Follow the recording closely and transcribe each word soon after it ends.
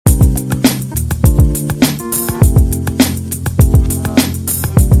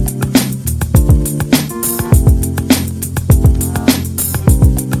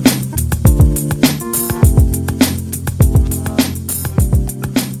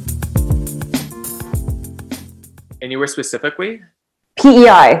Anywhere specifically?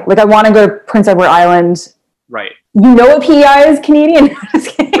 PEI. Like I want to go to Prince Edward Island. Right. You know what PEI is, Canadian?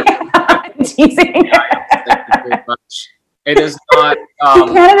 Just kidding. I'm teasing. Thank you very much. It is not.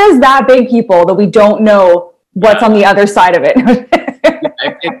 Canada is that big, people, that we don't know what's on the other side of it.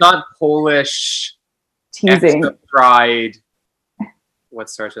 It's not Polish. Teasing. Fried. What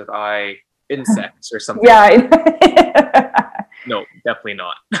starts with I? Insects or something. Yeah. No, definitely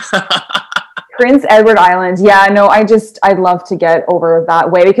not. Prince Edward Island. Yeah, no, I'd love to get over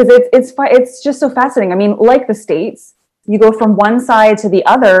that way because it's just so fascinating. I mean, like the States, you go from one side to the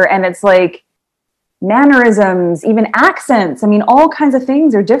other and it's like mannerisms, even accents. I mean, all kinds of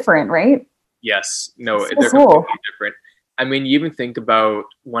things are different, right? Yes. No, so they're cool. completely different. I mean, you even think about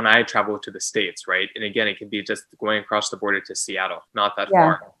when I travel to the States, right? And again, it can be just going across the border to Seattle, not that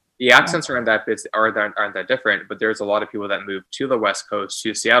far. The accents aren't that different, but there's a lot of people that move to the West Coast,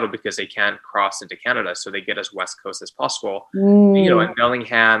 to Seattle, because they can't cross into Canada. So they get as West Coast as possible. You know, and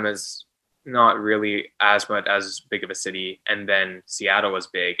Bellingham is not really as big of a city. And then Seattle is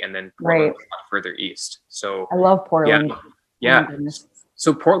big. And then Portland is further east. So I love Portland. Yeah.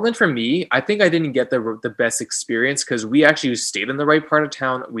 So Portland, for me, I think I didn't get the best experience because we actually stayed in the right part of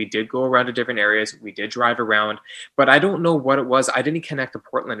town. We did go around to different areas. We did drive around, but I don't know what it was. I didn't connect to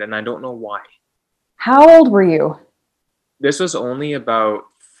Portland, and I don't know why. How old were you? This was only about,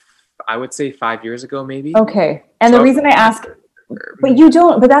 I would say 5 years ago, maybe. Okay. And the reason I ask, but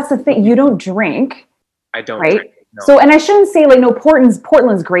that's the thing. You don't drink. I don't right? drink. No. So, and I shouldn't say like, no,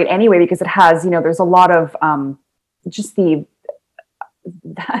 Portland's great anyway, because it has, there's a lot of just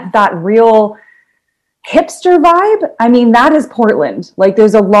that real hipster vibe. I mean, that is Portland. Like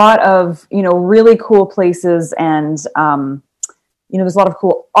there's a lot of, really cool places and, there's a lot of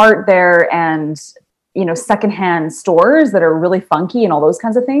cool art there and, secondhand stores that are really funky and all those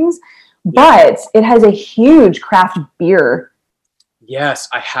kinds of things. But it has a huge craft beer. Yes,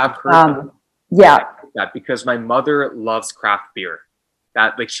 I have heard that because my mother loves craft beer.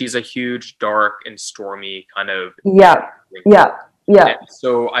 That like she's a huge, dark and stormy kind of Yeah. And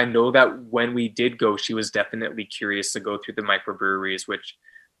so I know that when we did go, she was definitely curious to go through the microbreweries, which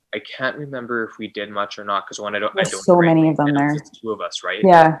I can't remember if we did much or not because I don't so many of them there. It's two of us, right?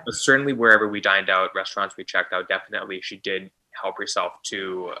 Yeah. But certainly wherever we dined out, restaurants we checked out, definitely she did help herself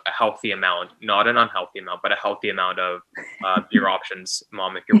to a healthy amount, not an unhealthy amount, but a healthy amount of beer options.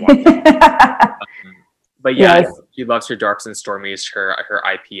 Mom, if you're watching. But she loves her darks and stormies, her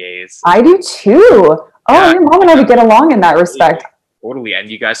IPAs. I do too. Oh, your mom and I would get along in that respect. Totally. And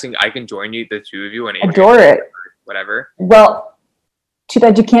you guys think I can join you, the two of you, and adore it. Whatever. Well, too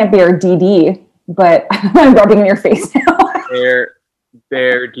bad you can't be our DD, but I'm rubbing in your face now.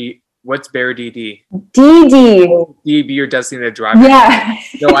 What's Bear DD? DD. Oh, DB, your designated driver. Yeah.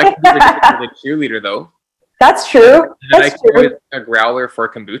 No, I can be the cheerleader though. That's true. That's true. A growler for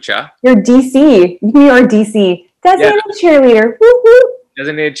kombucha. You're DC. You can be our DC. Designated cheerleader. Woo-hoo.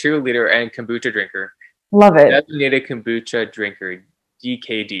 Designated cheerleader and kombucha drinker. Love it. Designated kombucha drinker.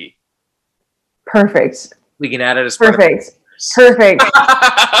 DKD. Perfect. We can add it as perfect.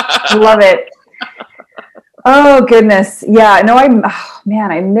 Love it. Oh goodness. Yeah. No, I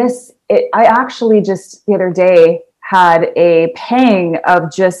miss it. I actually just the other day had a pang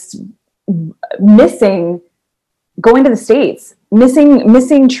of just missing going to the States,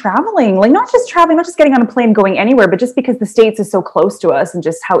 missing traveling, like not just traveling, not just getting on a plane, going anywhere, but just because the States is so close to us and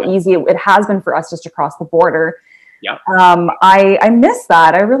just how easy it has been for us just to cross the border. Yeah. I miss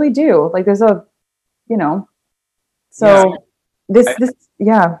that. I really do. Like there's a, so this.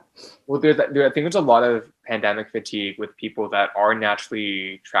 Well, I think there's a lot of pandemic fatigue with people that are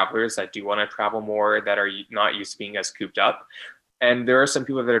naturally travelers that do want to travel more, that are not used to being as cooped up. And there are some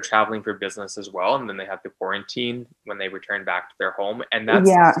people that are traveling for business as well. And then they have to quarantine when they return back to their home. And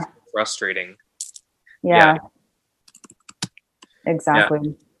that's frustrating. Yeah. Exactly.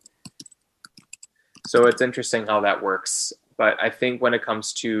 Yeah. So it's interesting how that works. But I think when it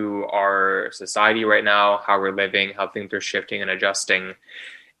comes to our society right now, how we're living, how things are shifting and adjusting,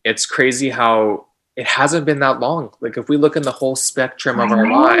 it's crazy how it hasn't been that long. Like if we look in the whole spectrum of our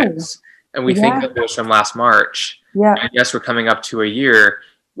lives and we think of this from last March, and yes, we're coming up to a year.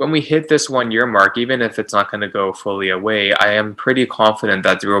 When we hit this 1 year mark, even if it's not going to go fully away, I am pretty confident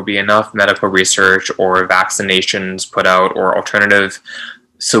that there will be enough medical research or vaccinations put out or alternative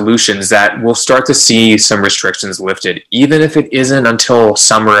solutions that we'll start to see some restrictions lifted. Even if it isn't until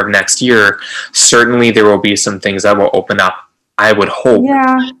summer of next year, certainly there will be some things that will open up, I would hope.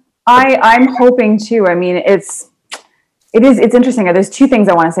 Yeah, I'm hoping too. I mean, it's interesting. There's two things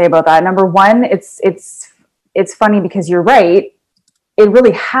I want to say about that. Number one, it's funny because you're right. It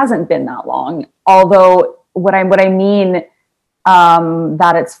really hasn't been that long. Although what I mean,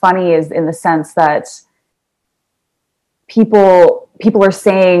 that it's funny is in the sense that people are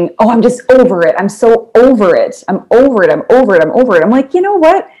saying, oh, I'm just over it. I'm so over it. I'm over it. I'm over it. I'm over it. I'm like, you know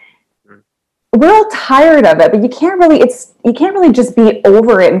what? We're all tired of it, but you can't really just be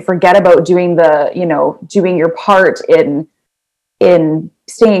over it and forget about doing your part in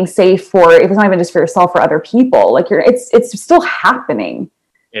staying safe for, if it's not even just for yourself, for other people. Like it's still happening.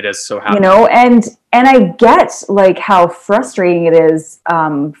 It is so happening. And I get like how frustrating it is,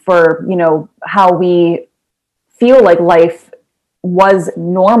 for, how we feel like life was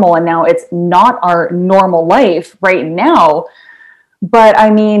normal and now it's not our normal life right now. But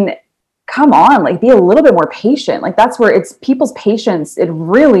I mean, come on, like be a little bit more patient. Like that's where it's people's patience. It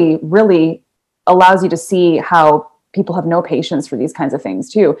really, really allows you to see how people have no patience for these kinds of things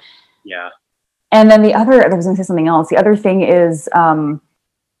too. Yeah. And then I was going to say something else. The other thing is, I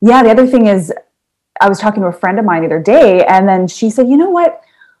was talking to a friend of mine the other day, and then she said, you know what?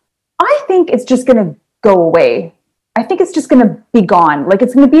 I think it's just going to go away. I think it's just going to be gone. Like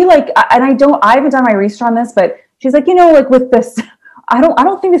it's going to be like, and I haven't done my research on this, but she's like, like with this, I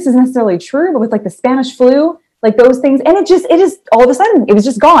don't think this is necessarily true, but with like the Spanish flu, like those things, and it is all of a sudden it was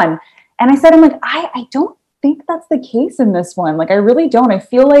just gone. And I said, I'm like, I don't think that's the case in this one. Like I really don't. I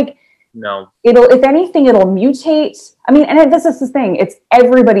feel like no, if anything, it'll mutate. I mean, and this is the thing, it's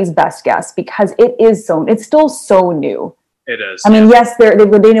everybody's best guess because it's still so new. It is. I mean, yes,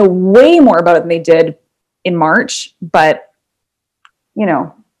 they know way more about it than they did in March, but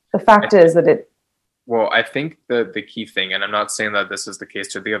the fact is that it. Well, I think the key thing, and I'm not saying that this is the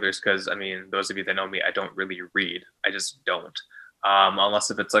case to the others, because I mean, those of you that know me, I don't really read. I just don't.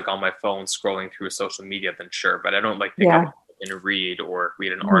 Unless if it's like on my phone scrolling through social media, then sure. But I don't like pick up and read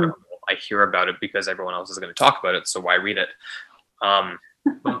an article. I hear about it because everyone else is going to talk about it, so why read it?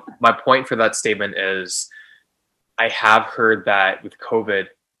 My point for that statement is, I have heard that with COVID,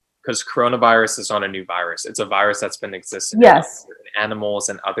 because coronavirus is not a new virus. It's a virus that's been existing in animals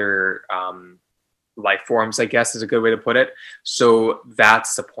and other life forms, I guess is a good way to put it. So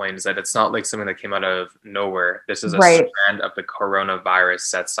that's the point, is that it's not like something that came out of nowhere. This is a strand of the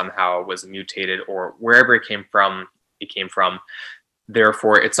coronavirus that somehow was mutated, or wherever it came from.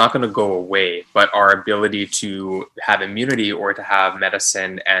 Therefore, it's not going to go away, but our ability to have immunity or to have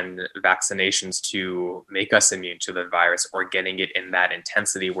medicine and vaccinations to make us immune to the virus, or getting it in that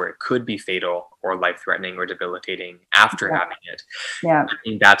intensity where it could be fatal or life-threatening or debilitating after having it. Yeah. I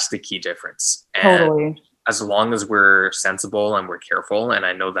think that's the key difference. And totally. As long as we're sensible and we're careful, and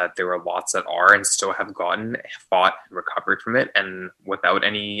I know that there are lots that are and still have fought and recovered from it, and without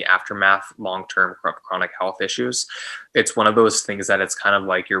any aftermath, long-term chronic health issues, it's one of those things that it's kind of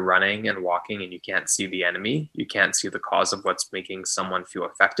like you're running and walking and you can't see the enemy. You can't see the cause of what's making someone feel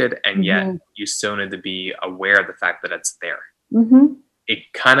affected, and yet you still need to be aware of the fact that it's there. Mm-hmm.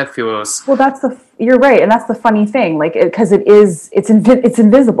 It kind of feels... Well, you're right. And that's the funny thing, like, because it's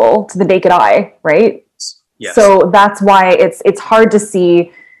invisible to the naked eye, right? Yes. So that's why it's hard to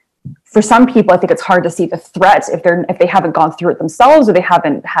see. For some people, I think it's hard to see the threat if they haven't gone through it themselves, or they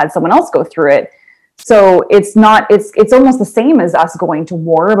haven't had someone else go through it. So it's almost the same as us going to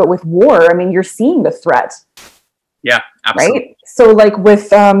war, but with war, I mean, you're seeing the threat. Yeah, absolutely. Right. So like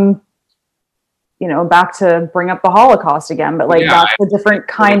with, back to bring up the Holocaust again, but like that's a different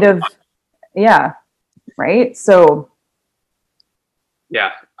kind of, right. So.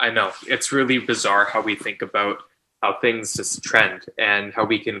 Yeah, I know. It's really bizarre how we think about how things just trend and how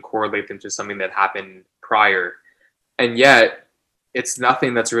we can correlate them to something that happened prior. And yet it's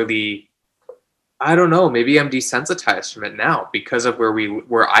nothing that's really, I don't know, maybe I'm desensitized from it now because of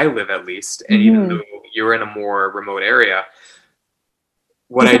where I live, at least. And even though you're in a more remote area,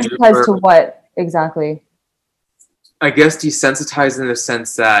 what I do to what exactly? I guess desensitized in the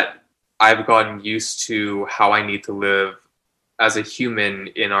sense that I've gotten used to how I need to live as a human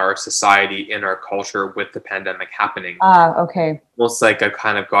in our society, in our culture, with the pandemic happening. Okay. Almost like I've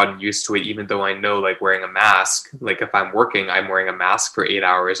kind of gotten used to it, even though I know, like, wearing a mask, like if I'm working, I'm wearing a mask for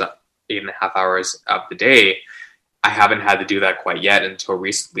 8.5 hours of the day. I haven't had to do that quite yet until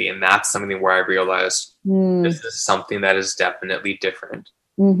recently. And that's something where I realized this is something that is definitely different.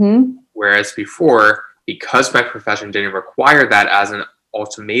 Mm-hmm. Whereas before, because my profession didn't require that as an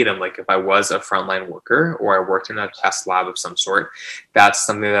ultimatum, like if I was a frontline worker or I worked in a test lab of some sort, that's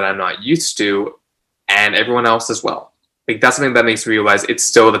something that I'm not used to, and everyone else as well. Like that's something that makes me realize it's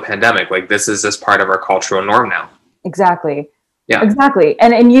still the pandemic. Like this is just part of our cultural norm now. Exactly. Yeah. Exactly.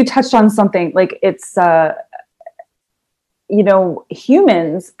 And you touched on something, like it's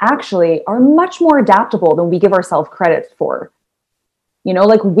humans actually are much more adaptable than we give ourselves credit for.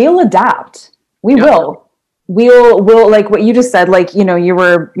 Like we'll adapt. We will. we'll like what you just said, like, you know, you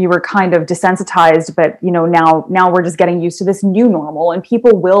were kind of desensitized, but you know, now we're just getting used to this new normal, and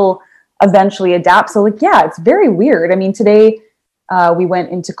people will eventually adapt. So like, yeah, it's very weird. I mean, today we went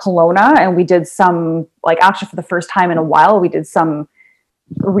into Kelowna and we did some, like, actually for the first time in a while, we did some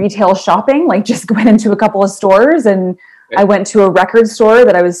retail shopping, like just went into a couple of stores, and I went to a record store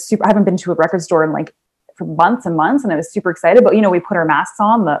that I haven't been to a record store in like for months and months, and I was super excited. But you know, we put our masks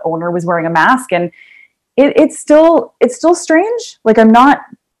on. The owner was wearing a mask, and it's still strange. Like, I'm not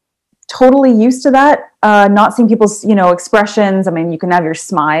totally used to that. Not seeing people's, you know, expressions. I mean, you can have your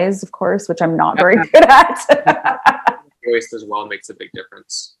smiles, of course, which I'm not very good at. Voice as well makes a big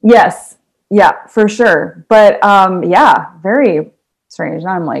difference. Yes, yeah, for sure. But yeah, very strange.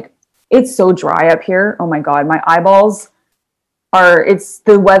 And I'm like, it's so dry up here. Oh my god, my eyeballs are. It's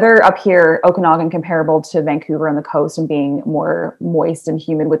the weather up here, Okanagan, comparable to Vancouver on the coast, and being more moist and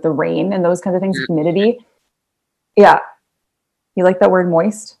humid with the rain and those kinds of things, humidity. Yeah, you like that word,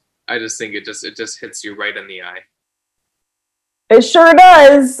 moist? I just think it just hits you right in the eye. It sure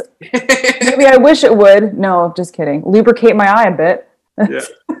does. Maybe I wish it would. No, just kidding. Lubricate my eye a bit. Yeah.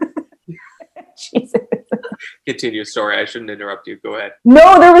 Jesus. Continue. Sorry, I shouldn't interrupt you. Go ahead.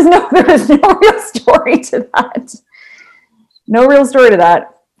 No, there was no real story to that. No real story to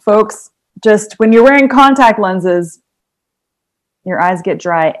that, folks. Just when you're wearing contact lenses, your eyes get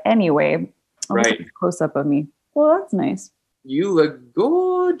dry anyway. Right. Close up of me. Well, that's nice. You look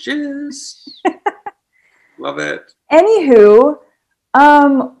gorgeous. Love it. Anywho,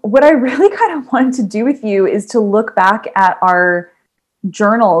 what I really kind of wanted to do with you is to look back at our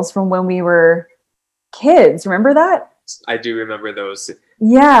journals from when we were kids. Remember that? I do remember those.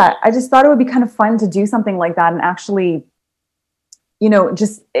 Yeah, I just thought it would be kind of fun to do something like that and actually, you know,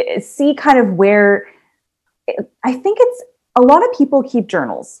 just see kind of where. I think it's a lot of people keep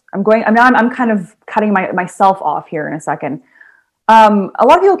journals. I'm kind of cutting myself off here in a second. A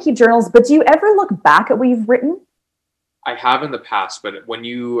lot of people keep journals, but do you ever look back at what you've written? I have in the past, but when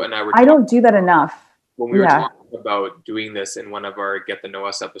you and I were I don't do that enough. When we were talking about doing this in one of our Get to Know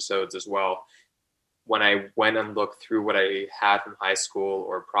Us episodes as well, when I went and looked through what I had from high school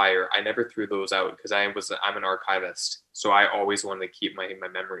or prior, I never threw those out because I'm an archivist. So I always wanted to keep my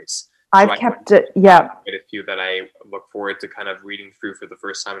memories. I've kept it, yeah. Quite a few that I look forward to kind of reading through for the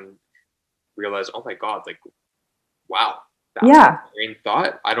first time and realize, oh my God, like, wow. That's yeah. Brain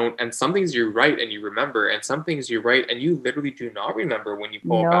thought. And some things you write and you remember, and some things you write and you literally do not remember when you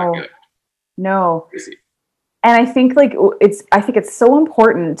pull it back out. No. Crazy. And I think it's so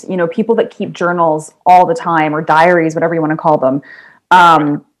important, you know, people that keep journals all the time, or diaries, whatever you want to call them.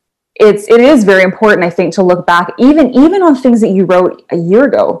 It is very important, I think, to look back, even on things that you wrote a year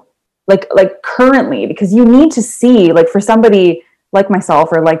ago, like currently, because you need to see, like, for somebody like myself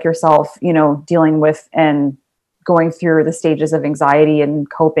or like yourself, you know, dealing with and going through the stages of anxiety and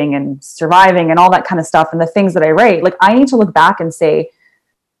coping and surviving and all that kind of stuff, and the things that I write, like, I need to look back and say,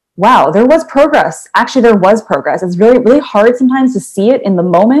 wow, there was progress. Actually, there was progress. It's really, really hard sometimes to see it in the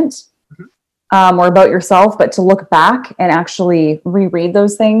moment, or about yourself, but to look back and actually reread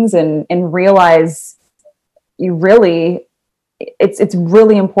those things and realize it's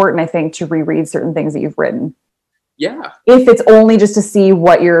really important, I think, to reread certain things that you've written. Yeah. If it's only just to see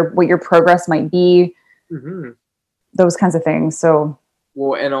what your progress might be, those kinds of things. So.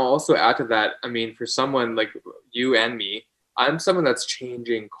 Well, and I'll also add to that, I mean, for someone like you and me, I'm someone that's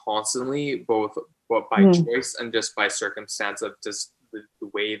changing constantly, both by choice and just by circumstance of just the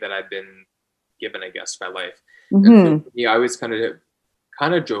way that I've been given, I guess, my life. And so for me, I always kind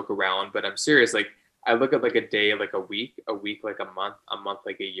of joke around, but I'm serious. Like, I look at like a day, like a week like a month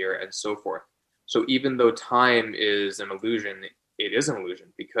like a year, and so forth. So even though time is an illusion, it is an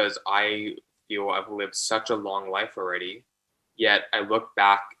illusion, because I feel I've lived such a long life already. Yet I look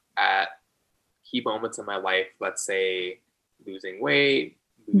back at key moments in my life, let's say losing weight,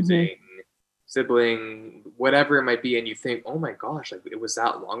 losing sibling, whatever it might be, and you think, oh my gosh, like, it was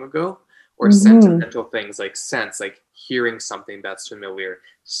that long ago. Or sentimental things, like sense, like hearing something that's familiar,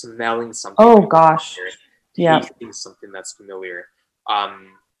 smelling something. Oh gosh, tasting something that's familiar.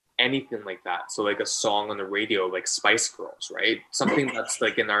 Anything like that. So like a song on the radio, like Spice Girls, right? Something that's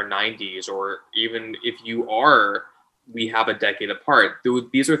like in our 90s, or even if we have a decade apart.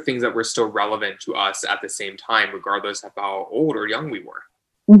 These are things that were still relevant to us at the same time, regardless of how old or young we were.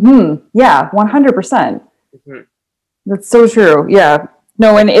 Yeah, 100%. That's so true. Yeah.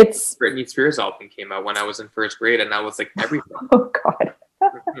 No, and it's Britney Spears album came out when I was in first grade, and that was like everything. Oh God.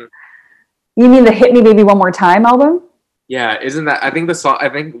 You mean the Hit Me Baby One More Time album? Yeah, isn't that? I think the song. I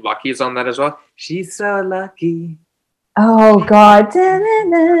think Lucky is on that as well. She's so lucky. Oh God.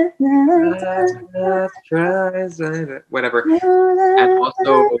 Whatever. And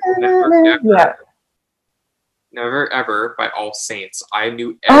also never ever, Yeah. never ever by All Saints. I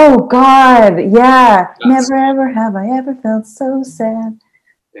knew every Oh God. Yeah. that Never song. ever have I ever felt so sad.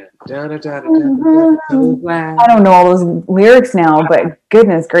 So I glad. don't know all those lyrics now, but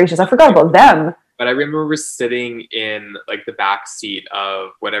goodness gracious, I forgot about them. But I remember sitting in like the back seat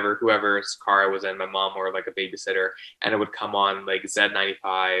of whoever's car I was in, my mom or like a babysitter, and it would come on like Z95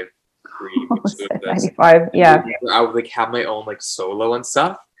 3 or 2 of this. 95. Yeah. I would like have my own like solo and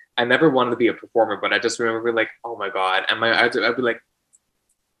stuff. I never wanted to be a performer, but I just remember being like, oh my god, and I'd be like,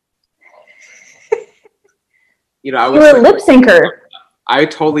 I You was were a like, lip syncer. I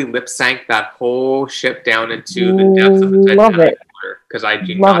totally lip sank that whole ship down into the depths of the Love Titanic it. water because I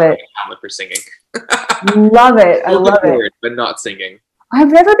do Love not have it. a talent for singing. Love it. I love it. Word, but not singing. I've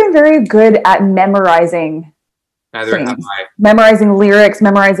never been very good at memorizing Neither have things, I. memorizing lyrics,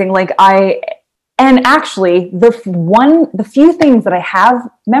 memorizing and actually the few things that I have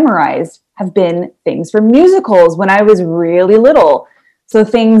memorized have been things from musicals when I was really little. So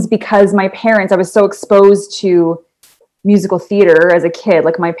things because my parents, I was so exposed to musical theater as a kid.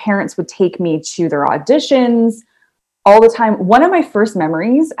 Like my parents would take me to their auditions all the time. One of my first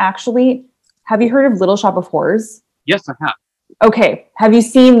memories, actually, have you heard of Little Shop of Horrors? Yes, I have. Okay. Have you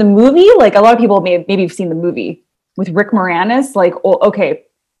seen the movie? Like a lot of people maybe have seen the movie with Rick Moranis. Like, oh, okay,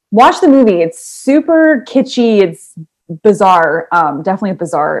 watch the movie. It's super kitschy. It's bizarre. Definitely a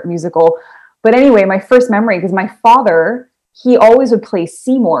bizarre musical. But anyway, my first memory, because my father, he always would play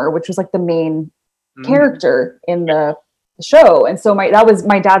Seymour, which was like the main character in the show. And so that was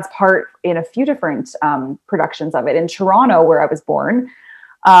my dad's part in a few different productions of it. In Toronto, where I was born,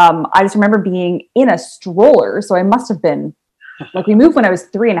 I just remember being in a stroller. So I must have been like, we moved when I was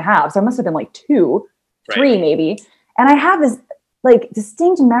 3.5. So I must have been like 2, 3 maybe. And I have this like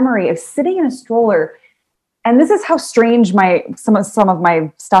distinct memory of sitting in a stroller. And this is how strange some of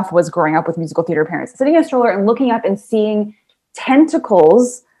my stuff was growing up with musical theater parents. Sitting in a stroller and looking up and seeing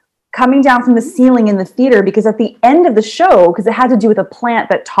tentacles coming down from the ceiling in the theater, because at the end of the show, because it had to do with a plant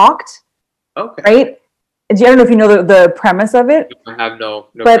that talked, okay, right? I don't know if you know the premise of it. I have no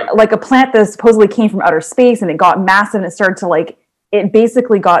but premise. like a plant that supposedly came from outer space and it got massive and it started to like, it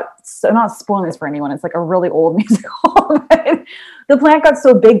basically got, so I'm not spoiling this for anyone, it's like a really old musical. The plant got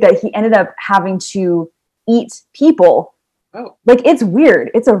so big that he ended up having to eat people. Oh. Like, it's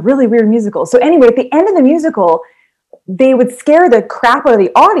weird. It's a really weird musical. So anyway, at the end of the musical, they would scare the crap out of the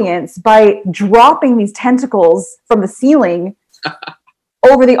audience by dropping these tentacles from the ceiling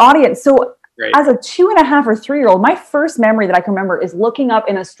over the audience. So as a 2.5 or 3-year-old, my first memory that I can remember is looking up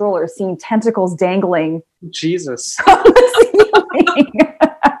in a stroller, seeing tentacles dangling. Jesus. From the ceiling.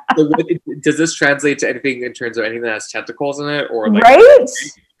 Does this translate to anything in terms of anything that has tentacles in it, or like right?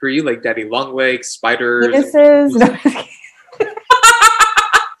 For you, like daddy long legs, spiders, penises,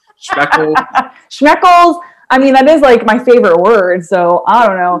 schmeckles. I mean, that is like my favorite word. So I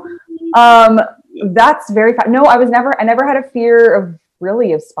don't know. That's very no. I never had a fear of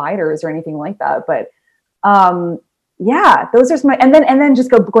spiders or anything like that. But yeah, those are some. And then just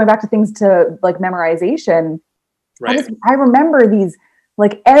going back to things to like memorization. Right. I remember these,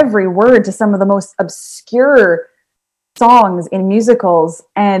 like every word to some of the most obscure songs in musicals,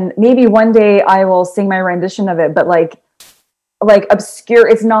 and maybe one day I will sing my rendition of it. But like obscure,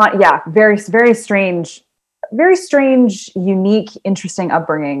 it's not. Yeah, very very strange, unique, interesting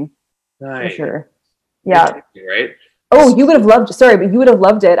upbringing. Nice. For sure. Yeah. Right. Oh, you would have loved. Sorry, but you would have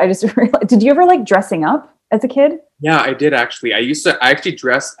loved it. I just realized. Did you ever like dressing up as a kid? Yeah, I did actually. I actually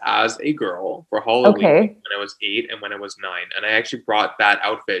dressed as a girl for Halloween when I was 8 and when I was 9, and I actually brought that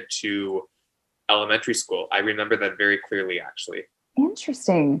outfit to elementary school. I remember that very clearly, actually.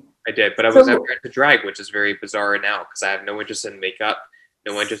 Interesting. I did, but I was never into drag, which is very bizarre now because I have no interest in makeup,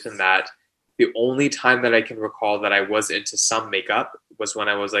 no interest in that. The only time that I can recall that I was into some makeup was when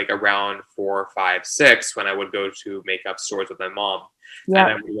I was like around 4, 5, 6, when I would go to makeup stores with my mom. Yep.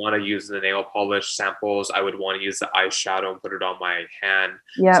 And I would want to use the nail polish samples. I would want to use the eyeshadow and put it on my hand.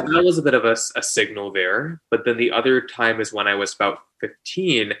 Yep. So that was a bit of a signal there. But then the other time is when I was about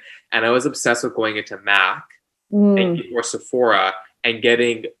 15 and I was obsessed with going into MAC or Sephora and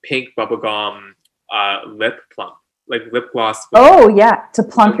getting pink bubblegum lip plump, like lip gloss. Oh, yeah, to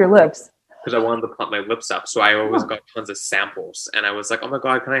plump your lips. Because I wanted to plump my lips up. So I always got tons of samples. And I was like, oh my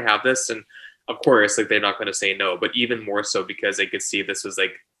God, can I have this? And of course, like they're not going to say no, but even more so because they could see this was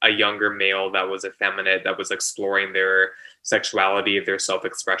like a younger male that was effeminate, that was exploring their sexuality, their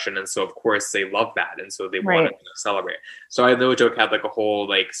self-expression, and so of course they love that, and so they wanted to celebrate. So I know Joke had like a whole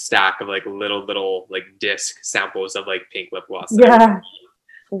like stack of like little like disc samples of like pink lip gloss. Yeah,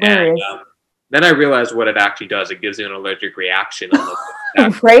 and then I realized what it actually does. It gives you an allergic reaction on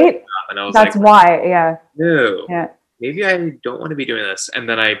the right. And I was that's like, why, yeah. No, Yeah. maybe I don't want to be doing this. And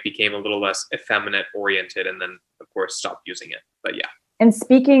then I became a little less effeminate oriented, and then of course stopped using it. But yeah. And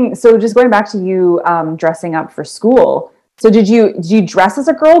so just going back to you dressing up for school. So did you dress as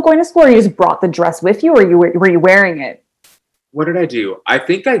a girl going to school, or you just brought the dress with you, or were you wearing it? What did I do? I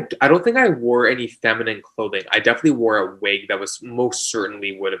don't think I wore any feminine clothing. I definitely wore a wig that was most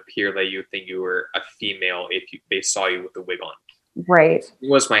certainly would appear that you think you were a female if they saw you with the wig on. Right. It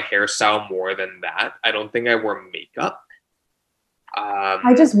was my hairstyle more than that. I don't think I wore makeup.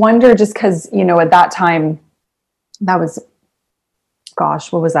 I just wonder, just because, at that time, that was,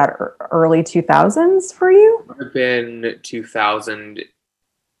 gosh, what was that, early 2000s for you? It would have been 2000,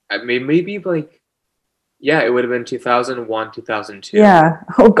 maybe like, yeah, it would have been 2001, 2002. Yeah.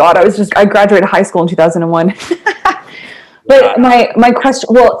 Oh God, I graduated high school in 2001. But my question,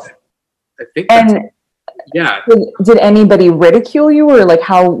 well, I think yeah. Did anybody ridicule you, or like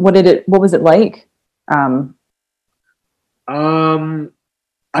what was it like?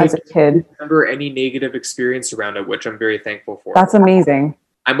 As a kid, don't remember any negative experience around it, which I'm very thankful for. That's amazing.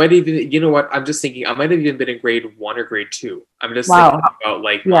 I might even, you know what? I'm just thinking I might have even been in grade 1 or grade 2. I'm just thinking about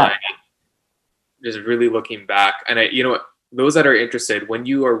like just really looking back. And those that are interested, when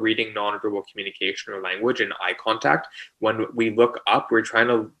you are reading nonverbal communication or language and eye contact, when we look up, we're trying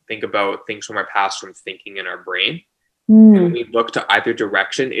to think about things from our past, from thinking in our brain. And when we look to either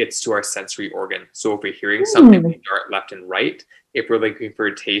direction, it's to our sensory organ. So if we're hearing something, we dart left and right. If we're looking for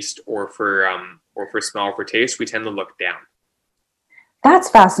taste or for smell or for taste, we tend to look down. That's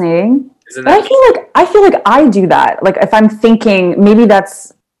fascinating. I feel like I do that. Like if I'm thinking, maybe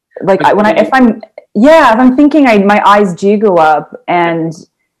that's like if I'm thinking, my eyes do go up, and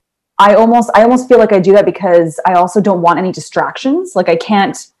I almost feel like I do that because I also don't want any distractions. Like I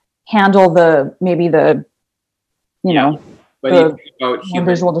can't handle the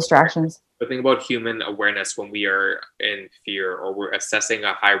visual distractions. The thing about human awareness, when we are in fear or we're assessing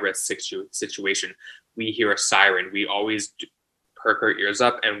a high risk situation, we hear a siren. We always perk our ears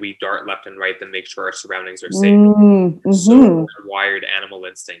up and we dart left and right to make sure our surroundings are safe. So wired animal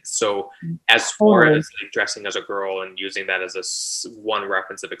instincts. So as far as like dressing as a girl and using that as one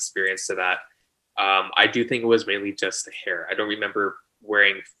reference of experience to that, I do think it was mainly just the hair. I don't remember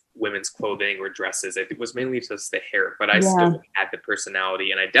wearing women's clothing or dresses. It was mainly just the hair, but I still had the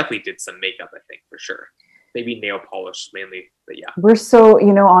personality, and I definitely did some makeup, I think, for sure. Maybe nail polish mainly, but yeah. We're so,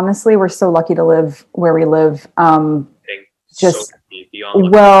 honestly, we're so lucky to live where we live. I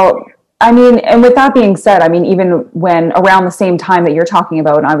mean, and with that being said, I mean, even when around the same time that you're talking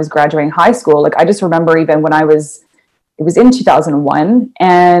about, when I was graduating high school, like I just remember even when it was in 2001,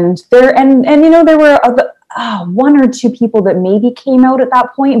 and there were one or two people that maybe came out at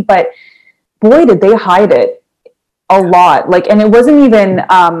that point, but boy, did they hide it a lot. Like, and it wasn't even,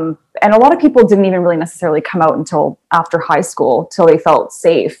 and a lot of people didn't even really necessarily come out until after high school, till they felt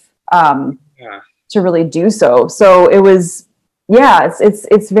safe to really do so. So it was,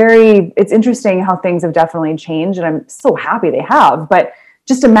 it's interesting how things have definitely changed, and I'm so happy they have. But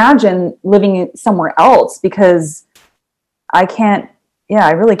just imagine living somewhere else, because I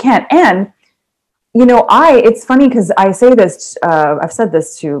really can't. And it's funny because I say this, I've said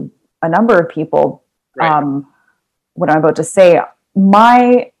this to a number of people, what I'm about to say.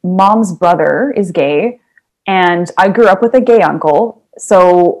 My mom's brother is gay, and I grew up with a gay uncle.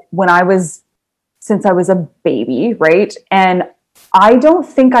 So since I was a baby, right? And I don't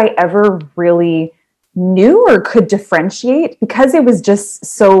think I ever really knew or could differentiate, because it was just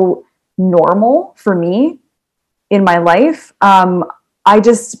so normal for me in my life. I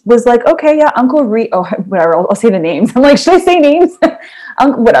just was like, okay, yeah, Uncle Reed. Oh, whatever. I'll say the names. I'm like, should I say names?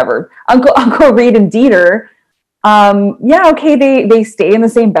 Whatever. Uncle Reed and Dieter. Okay. They stay in the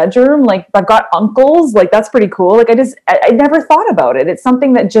same bedroom. Like, I've got uncles. Like, that's pretty cool. Like, I never thought about it. It's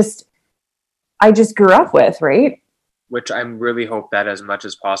something that I just grew up with, right? Which I really hope that as much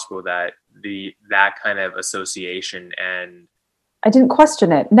as possible that kind of association, and I didn't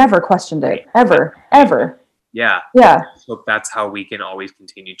question it. Never questioned it. Ever. Yeah. So that's how we can always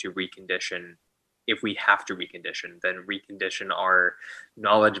continue to recondition. If we have to recondition, then recondition our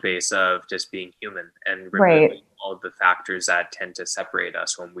knowledge base of just being human and removing all of the factors that tend to separate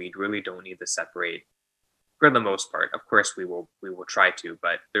us when we really don't need to separate for the most part. Of course, we will try to,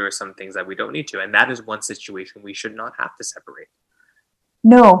 but there are some things that we don't need to. And that is one situation we should not have to separate.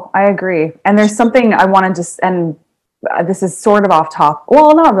 No, I agree. And there's something I wanted to, and this is sort of off top.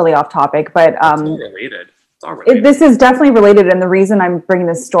 Well, not really off topic, but It's all related. It's all related. this is definitely related. And the reason I'm bringing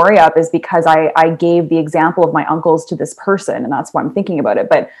this story up is because I gave the example of my uncles to this person, and that's why I'm thinking about it.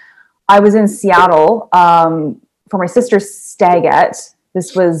 But I was in Seattle for my sister's stagette.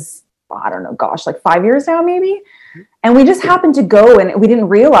 This was, I don't know, gosh, like 5 years now, maybe. And we just happened to go, and we didn't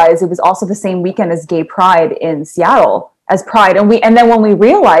realize it was also the same weekend as Gay Pride in Seattle, as Pride. And then when we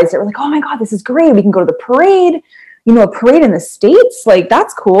realized it, we're like, oh my God, this is great. We can go to the parade, you know, a parade in the States. Like,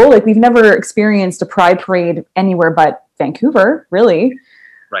 that's cool. Like, we've never experienced a Pride parade anywhere but Vancouver, really.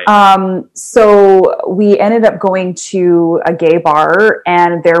 Right. So we ended up going to a gay bar,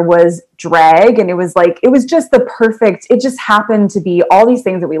 and there was drag, and it was just the perfect, it just happened to be all these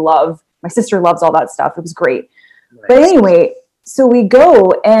things that we love. My sister loves all that stuff. It was great. Nice. But anyway, so we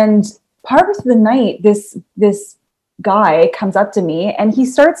go, and part of the night, this guy comes up to me, and he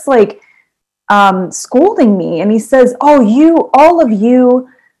starts like scolding me, and he says, "Oh, all of you,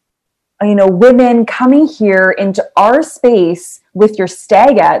 you know, women coming here into our space with your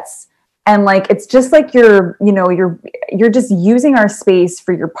stagettes, and like it's just like you're just using our space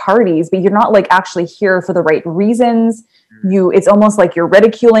for your parties, but you're not like actually here for the right reasons. It's almost like you're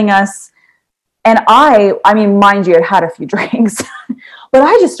ridiculing us." And I mean, mind you, I had a few drinks, but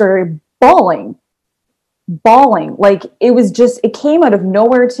I just started bawling. Like it came out of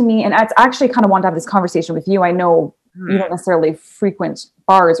nowhere to me. And I actually kind of want to have this conversation with you. I know you don't necessarily frequent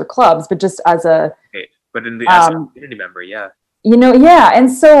bars or clubs, but just as a, okay. But as a community member, yeah. You know, yeah.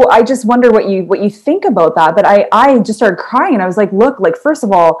 And so I just wonder what you think about that. But I just started crying, and I was like, look, like, first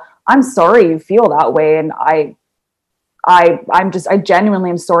of all, I'm sorry you feel that way. And I genuinely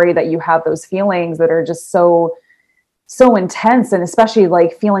am sorry that you have those feelings that are just so intense, and especially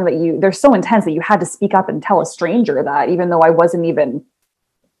like feeling that they're so intense that you had to speak up and tell a stranger that, even though I wasn't even,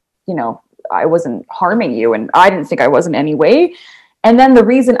 you know, I wasn't harming you, and I didn't think I was in any way. And then the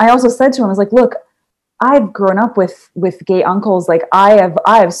reason I also said to him, I was like, look, I've grown up with gay uncles. Like I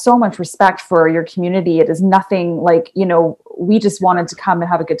have so much respect for your community. It is nothing like, you know, we just wanted to come and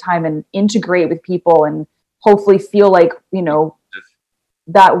have a good time and integrate with people, and hopefully feel like, you know,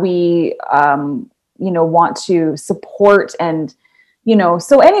 that we, you know, want to support. And, you know,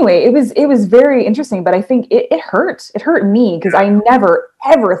 so anyway, it was very interesting, but I think it hurt me, because I never,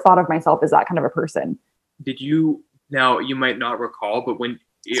 ever thought of myself as that kind of a person. Now you might not recall, but are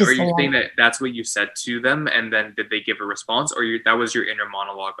you saying that that's what you said to them, and then did they give a response, or that was your inner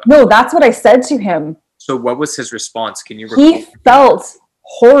monologue? No, that's what I said to him. So what was his response? Can you recall? He felt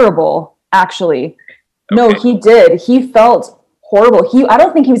horrible, actually. Okay. No, he did. He felt horrible. I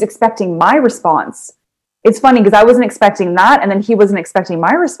don't think he was expecting my response. It's funny because I wasn't expecting that, and then he wasn't expecting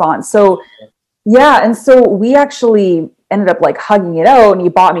my response. So yeah, and so we actually ended up like hugging it out, and he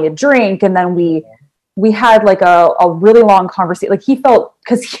bought me a drink, and then we had like a really long conversation. Like he felt,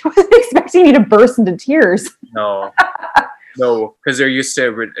 because he wasn't expecting me to burst into tears. No, because they're used to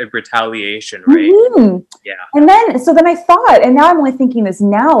retaliation, right? Mm-hmm. Yeah. And then I thought, and now I'm only thinking this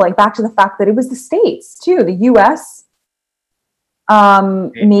now, like back to the fact that it was the States too, the US.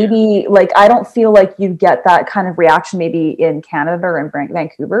 Maybe like, I don't feel like you get that kind of reaction maybe in Canada or in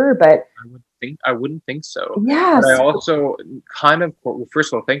Vancouver, but I wouldn't think so. Yeah. But I also kind of, well,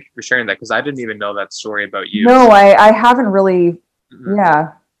 first of all, thank you for sharing that, because I didn't even know that story about you. No, I haven't really. Mm-hmm.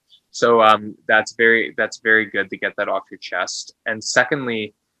 Yeah. So that's very good to get that off your chest. And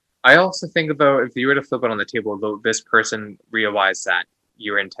secondly, I also think about, if you were to flip it on the table, though, this person realized that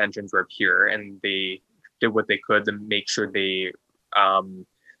your intentions were pure, and they did what they could to make sure they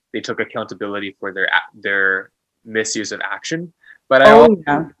took accountability for their misuse of action. But I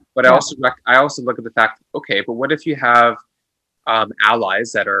also look at the fact, okay, but what if you have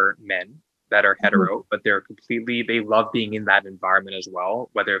allies that are men, that are hetero, mm-hmm. but they love being in that environment as well,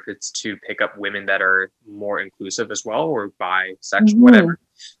 whether if it's to pick up women that are more inclusive as well, or bisexual, mm-hmm. whatever.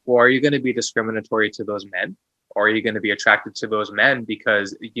 Well, are you going to be discriminatory to those men? Or are you going to be attracted to those men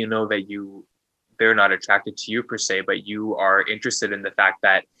because you know that they're not attracted to you per se, but you are interested in the fact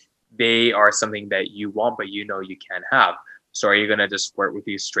that they are something that you want, but you know you can't have. So are you going to just flirt with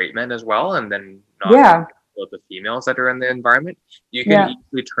these straight men as well, and then not with the females that are in the environment? You can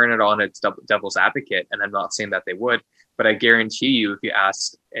easily turn it on its devil's advocate, and I'm not saying that they would, but I guarantee you, if you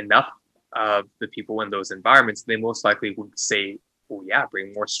ask enough of the people in those environments, they most likely would say, "Oh yeah,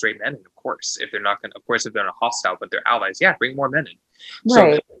 bring more straight men in." Of course, if they're not hostile, but they're allies, yeah, bring more men in.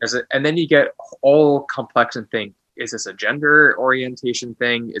 Right. So, and then you get all complex and think: is this a gender orientation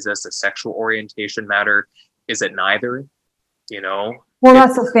thing? Is this a sexual orientation matter? Is it neither? You know, Well,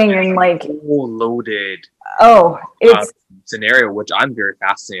 that's the thing, and like, loaded it's scenario, which I'm very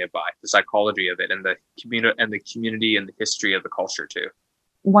fascinated by the psychology of it and the community and the history of the culture too.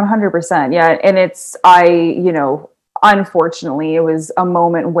 100%. Yeah. And unfortunately, it was a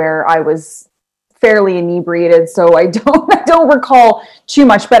moment where I was fairly inebriated. So I don't recall too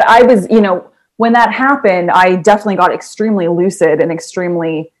much, but I was, when that happened, I definitely got extremely lucid and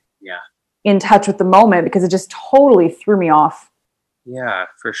extremely in touch with the moment, because it just totally threw me off. Yeah,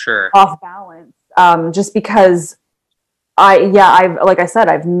 for sure. Off balance. Just because like I said,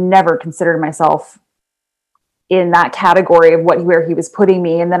 I've never considered myself in that category of where he was putting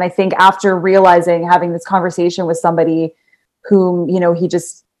me. And then I think after having this conversation with somebody whom, he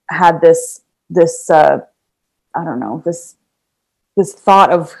just had this I don't know, this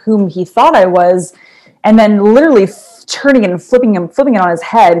thought of whom he thought I was, and then literally turning it and flipping it on his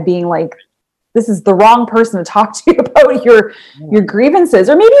head, being like, this is the wrong person to talk to about your grievances.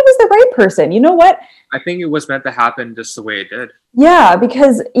 Or maybe it was the right person. You know what? I think it was meant to happen just the way it did. Yeah,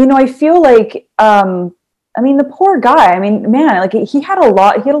 because, I feel like, the poor guy, man, like he had a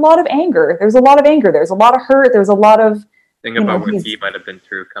lot of anger. There's a lot of anger. There's a lot of hurt. There's a lot of, think about what he might have been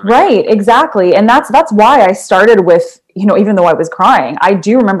through coming. Right, exactly. And that's why I started with, even though I was crying, I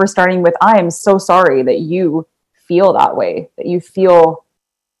do remember starting with, I am so sorry that you feel that way, that you feel,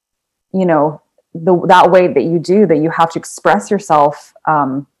 that way that you do, that you have to express yourself,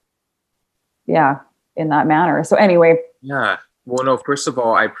 in that manner. So anyway. Yeah. Well, no, first of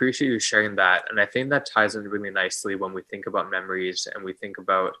all, I appreciate you sharing that. And I think that ties in really nicely when we think about memories and we think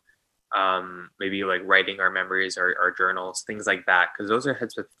about maybe like writing our memories or our journals, things like that, because those are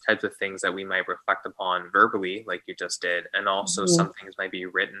types of things that we might reflect upon verbally, like you just did. And also some things might be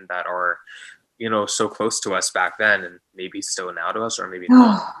written that are, so close to us back then and maybe still now to us, or maybe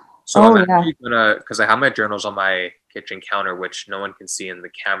not. So I'm actually gonna, because I have my journals on my kitchen counter, which no one can see in the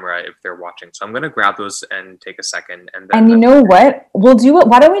camera if they're watching. So I'm gonna grab those and take a second. And you know what? We'll do it.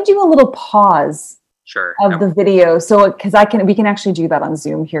 Why don't we do a little pause of the video? So, because we can actually do that on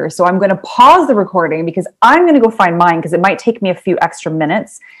Zoom here. So I'm gonna pause the recording because I'm gonna go find mine, because it might take me a few extra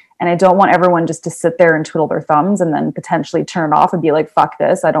minutes. And I don't want everyone just to sit there and twiddle their thumbs and then potentially turn it off and be like, fuck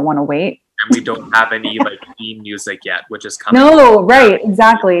this, I don't want to wait. And we don't have any like theme music yet, which is coming. No, right,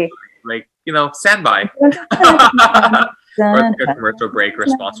 exactly. Like, stand by. Or a commercial break or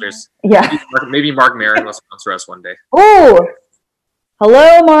sponsors. Yeah. Maybe Mark Maron will sponsor us one day. Oh,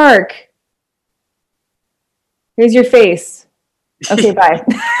 hello, Mark. Here's your face. Okay, bye.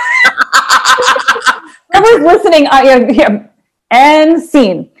 Whoever's listening, and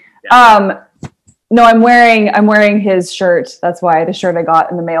scene. Yeah. No, I'm wearing his shirt. That's why, the shirt I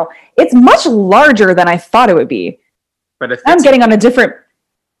got in the mail. It's much larger than I thought it would be. But I'm getting on a different.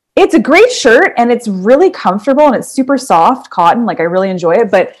 It's a great shirt and it's really comfortable and it's super soft cotton. Like, I really enjoy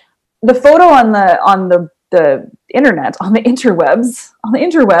it. But the photo on the internet, on the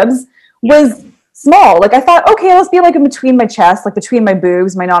interwebs was small. Like, I thought, okay, let's be like in between my chest, like between my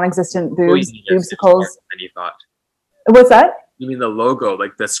boobs, my non-existent boobs, boobsicles. Than you thought. What's that? You mean the logo,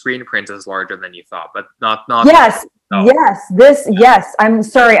 like the screen print is larger than you thought, but not. Yes, yes. I'm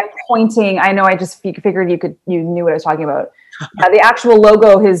sorry, I'm pointing. I know. I just figured you knew what I was talking about. The actual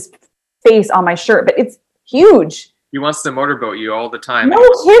logo, his face on my shirt, but it's huge. He wants to motorboat you all the time. No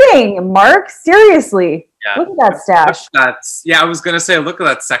kidding, Mark. Seriously. Yeah. Look at that stash. I was gonna say, look at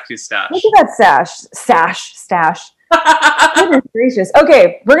that sexy stash. Look at that stash. Goodness gracious.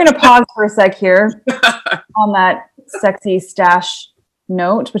 Okay, we're gonna pause for a sec here on that sexy stash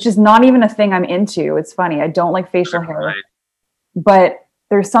note, which is not even a thing I'm into. It's funny. I don't like facial hair, but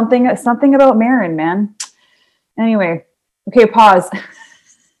there's something about Maron, man. Anyway, okay, pause.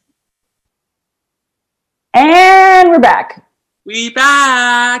 And we're back. We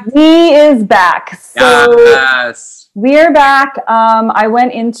back. He is back. So yes. We are back. I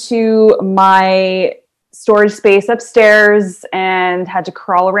went into my storage space upstairs and had to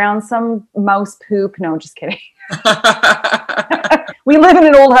crawl around some mouse poop. No, just kidding. We live in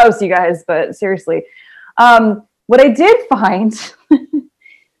an old house, you guys, but seriously. What I did find,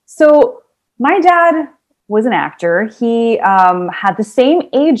 so my dad was an actor. He had the same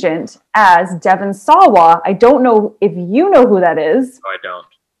agent as Devon Sawa. I don't know if you know who that is. No, I don't.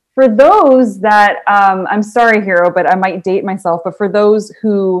 For those that, I'm sorry, Hero, but I might date myself, but for those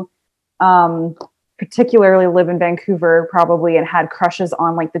who particularly live in Vancouver probably and had crushes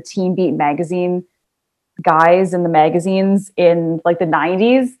on like the Teen Beat magazine guys in the magazines in like the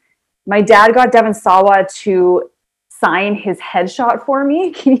 90s, my dad got Devon Sawa to sign his headshot for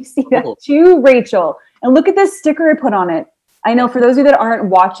me. Can you see that? To Rachel. And look at this sticker I put on it. I know for those of you that aren't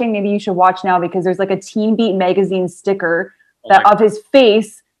watching, maybe you should watch now because there's like a Teen Beat magazine sticker of his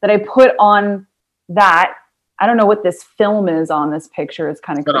face that I put on that. I don't know what this film is on this picture. It's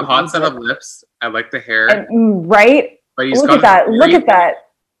kind of got a hot set of lips. I like the hair. Right? But look at that. Look at that.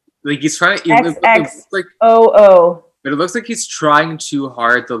 Like he's trying to XXOO. But it looks like he's trying too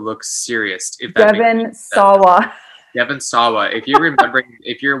hard to look serious. If that Devon Sawa. Devon Sawa. If you're remembering,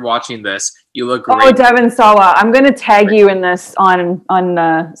 if you're watching this, you look great. Oh, Devon Sawa. I'm going to tag you in this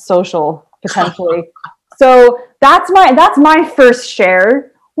on social potentially. So that's my first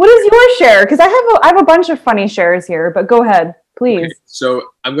share. What is your share? Because I have a bunch of funny shares here, but go ahead, please. Okay, so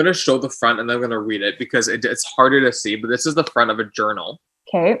I'm going to show the front and then I'm going to read it because it's harder to see, but this is the front of a journal.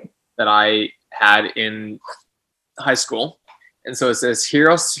 Okay. That I had in high school. And so it says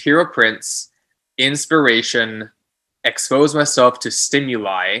hero prints, inspiration, expose myself to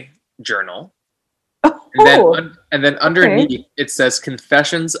stimuli journal. And then underneath it says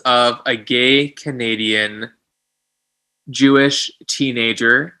confessions of a gay Canadian Jewish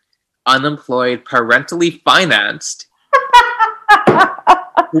teenager, unemployed, parentally financed,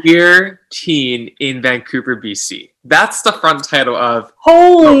 queer teen in Vancouver, BC. That's the front title of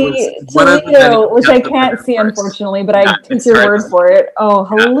Holy Toledo, which I can't see unfortunately, but I take your word for it. Oh,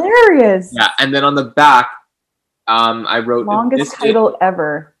 hilarious. Yeah, and then on the back, I wrote longest title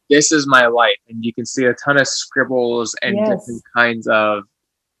ever. This is my life. And you can see a ton of scribbles and different kinds of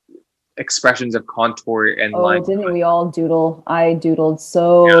expressions of contour and lines. Didn't we all doodle? I doodled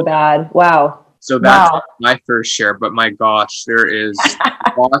so bad. Wow. So that's my first share, but my gosh, there is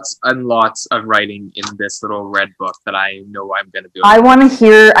lots and lots of writing in this little red book that I know I'm going to do. I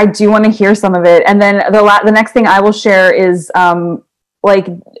do want to hear some of it. And then the next thing I will share is, do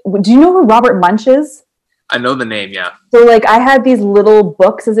you know who Robert Munsch is? I know the name, yeah. So I had these little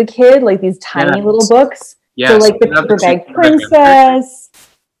books as a kid, these tiny little books. Yeah. So the Paper Bag Princess,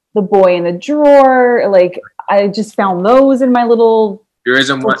 The Boy in the Drawer, I just found those in my little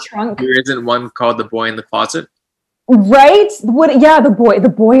trunk. There isn't one called The Boy in the Closet? Right? What? Yeah, the boy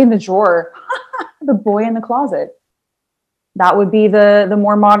in the drawer. The Boy in the Closet. That would be the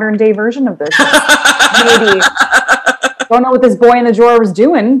more modern day version of this. Maybe. Don't know what this boy in the drawer was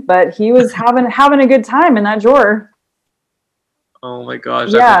doing, but he was having a good time in that drawer. Oh my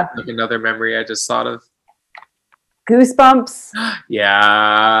gosh. Yeah. That's another memory I just thought of. Goosebumps.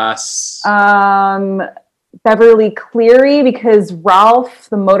 Yes. Beverly Cleary, because Ralph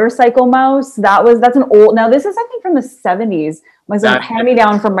the Motorcycle Mouse, that's an old, now this is I think from the 70s. It was a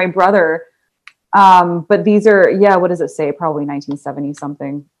hand-me-down from my brother. But these are, what does it say? Probably 1970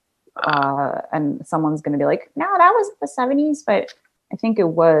 something. And someone's going to be like, no, that was the 70s, but I think it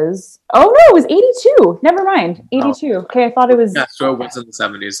was, it was 82. Never mind. 82. Okay. I thought it was. Yeah, so it was in the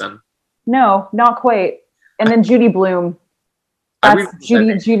 70s then. No, not quite. And then Judy Blume.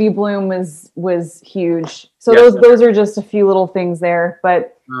 Judy Blume was huge. So those are just a few little things there,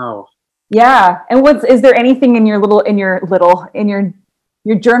 but yeah. And is there anything in your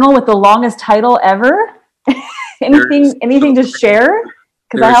journal with the longest title ever? anything to share?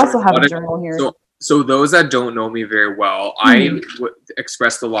 Because I also have a journal here. So those that don't know me very well, I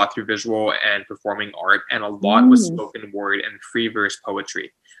expressed a lot through visual and performing art, and a lot was spoken word and free verse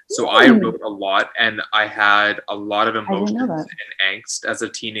poetry. So I wrote a lot, and I had a lot of emotions and angst as a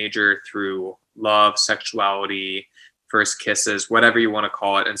teenager through love, sexuality, first kisses, whatever you want to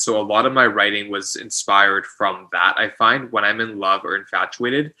call it. And so a lot of my writing was inspired from that. I find when I'm in love or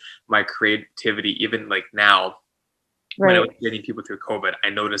infatuated, my creativity, even now, when I was getting people through COVID, I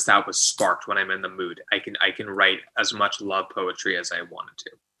noticed that was sparked when I'm in the mood. I can write as much love poetry as I wanted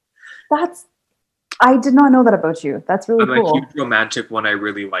to. I did not know that about you. That's really cool. I'm a huge romantic when I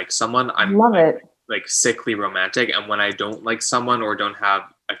really like someone. I love it. Sickly romantic. And when I don't like someone or don't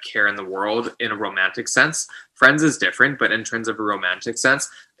have a care in the world in a romantic sense, friends is different, but in terms of a romantic sense,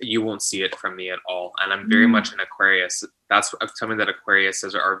 you won't see it from me at all. And I'm very much an Aquarius. That's something that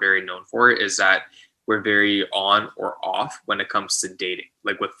Aquariuses are very known for, is that we're very on or off when it comes to dating,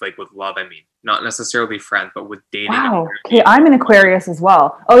 with love. I mean, not necessarily friends, but with dating. Wow. Okay, I'm an Aquarius as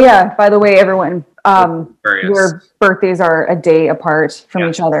well. Oh yeah. By the way, everyone, your birthdays are a day apart from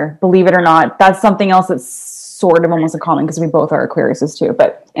each other. Believe it or not, that's something else that's sort of almost in common because we both are Aquariuses too.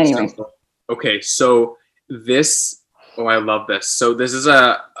 But anyway. Okay, so this. Oh, I love this. So this is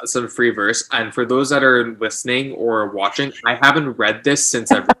some free verse, and for those that are listening or watching, I haven't read this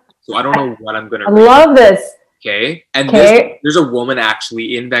since I've. So I don't know what I'm going to read. I love this. Okay. And there's a woman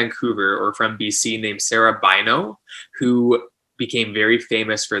actually in Vancouver or from BC named Sarah Bino who became very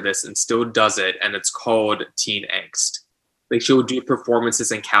famous for this and still does it. And it's called Teen Angst. Like she would do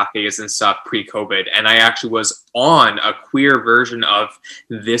performances in cafes and stuff pre-COVID. And I actually was on a queer version of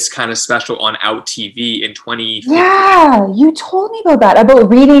this kind of special on Out TV in 2015. Yeah, you told me about that, about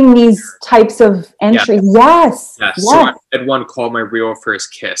reading these types of entries. Yes. So I had one called My Real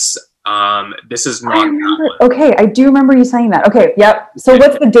First Kiss. This is not that one. Okay, I do remember you saying that. Okay, yep. So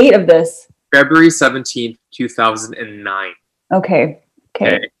what's the date of this? February 17th, 2009. Okay.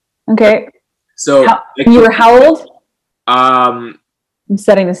 So you were how old? I'm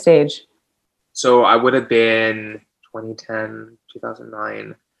setting the stage. So I would have been 2010,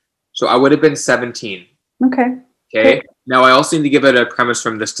 2009. So I would have been 17. Okay. Now I also need to give it a premise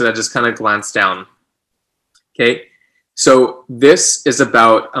from this because I just kind of glanced down. Okay. So this is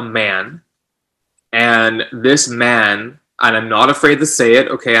about a man. And this man, and I'm not afraid to say it.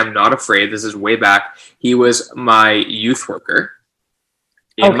 Okay. I'm not afraid. This is way back. He was my youth worker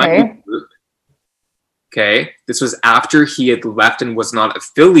in my youth group. Okay, this was after he had left and was not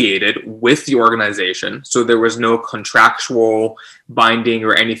affiliated with the organization. So there was no contractual binding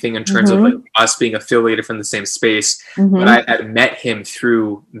or anything in terms of like us being affiliated from the same space. But I had met him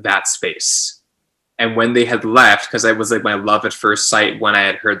through that space. And when they had left, because I was like my love at first sight when I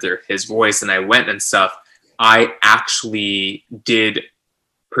had heard his voice and I went and stuff, I actually did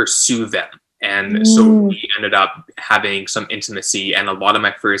pursue them. And so we ended up having some intimacy, and a lot of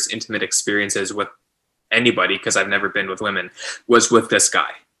my first intimate experiences with anybody, because I've never been with women, was with this guy.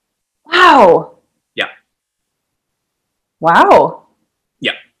 Wow. Yeah. Wow.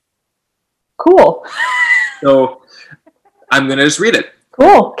 Yeah. Cool. So I'm going to just read it.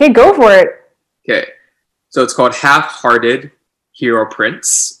 Cool. Okay, go for it. Okay. So it's called Half-Hearted Hero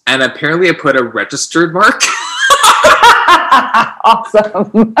Prince. And apparently I put a registered mark.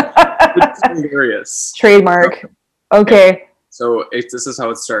 Awesome. It's hilarious. Trademark. Okay. So this is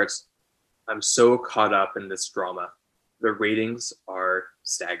how it starts. I'm so caught up in this drama. The ratings are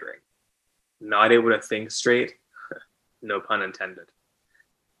staggering. Not able to think straight. No pun intended.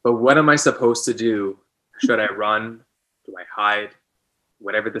 But what am I supposed to do? Should I run? Do I hide?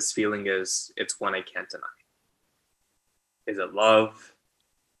 Whatever this feeling is, it's one I can't deny. Is it love?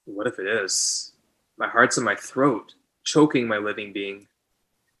 What if it is? My heart's in my throat, choking my living being.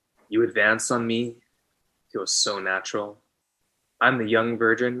 You advance on me. Feels so natural. I'm the young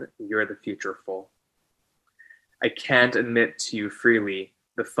virgin, you're the future fool. I can't admit to you freely,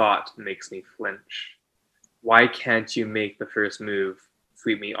 the thought makes me flinch. Why can't you make the first move,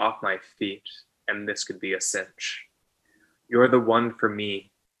 sweep me off my feet, and this could be a cinch? You're the one for me,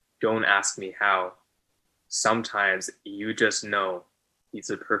 don't ask me how. Sometimes you just know he's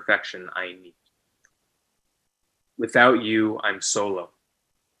the perfection I need. Without you, I'm solo,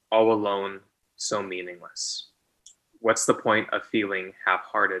 all alone, so meaningless. What's the point of feeling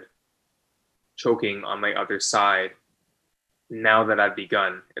half-hearted? Choking on my other side. Now that I've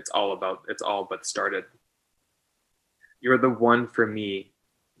begun, it's all but started. You're the one for me,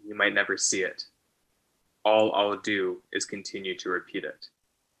 you might never see it. All I'll do is continue to repeat it.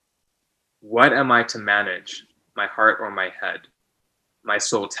 What am I to manage, my heart or my head? My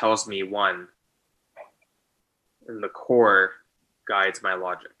soul tells me one, and the core guides my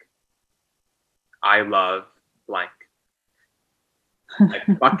logic. I love blank. I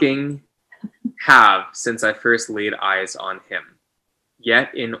fucking have since I first laid eyes on him.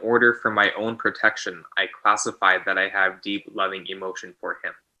 Yet, in order for my own protection, I classify that I have deep, loving emotion for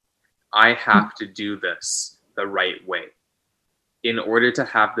him. I have to do this the right way in order to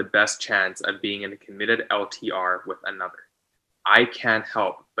have the best chance of being in a committed LTR with another. I can't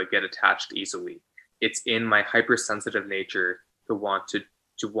help but get attached easily. It's in my hypersensitive nature to want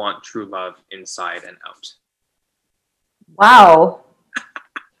true love inside and out. Wow.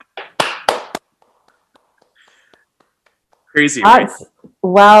 Crazy, right?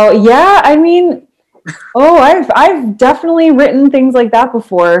 Wow. Yeah, I mean, I've definitely written things like that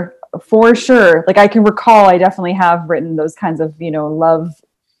before, for sure. Like I can recall, I definitely have written those kinds of,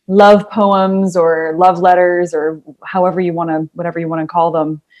 love poems or love letters or whatever you want to call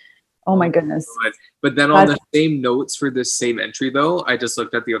them. Oh my goodness. But then on the same notes for this same entry though, I just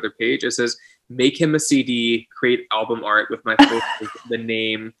looked at the other page. It says, make him a CD, create album art with my photos, the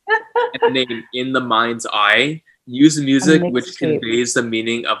name in the mind's eye. Use music which conveys the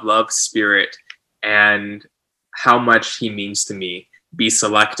meaning of love, spirit, and how much he means to me. Be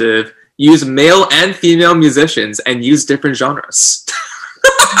selective. Use male and female musicians and use different genres.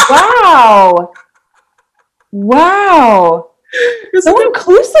 Wow. So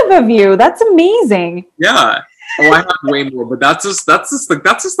inclusive of you. That's amazing. Yeah. Oh, I have way more, but that's just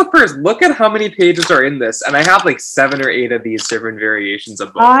the first. Look at how many pages are in this, and I have like 7 or 8 of these different variations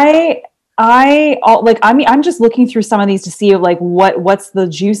of books. I'm just looking through some of these to see like what's the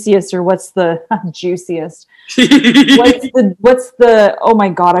juiciest or what's the juiciest. what's the oh my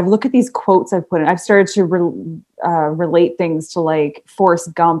god, I've looked at these quotes I've put in. I've started to relate things to like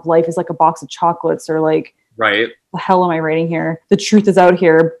Forrest Gump, life is like a box of chocolates, or like, right, the hell am I writing here? The truth is out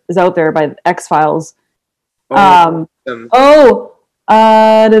there by X-Files. oh,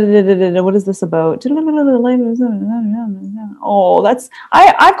 What is this about? Oh,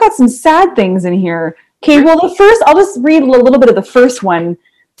 I've got some sad things in here. Okay, well, I'll just read a little bit of the first one.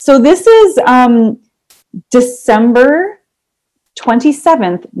 So this is December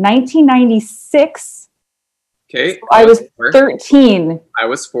 27th, 1996. Okay. So I was 13. I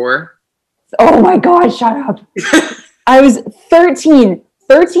was 4. Oh my God, shut up. I was 13.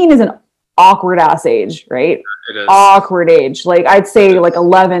 13 is an awkward ass age, right? It is. Awkward age. Like I'd say like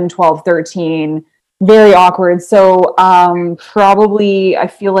 11, 12, 13. Very awkward. So probably I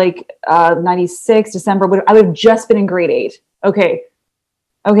feel like 96 December, I would have just been in grade 8. Okay.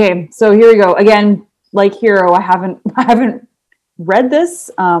 So here we go. Again, like Hero, I haven't read this,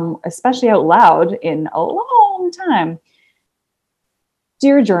 especially out loud, in a long time.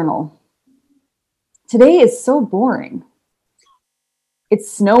 Dear Journal, today is so boring. It's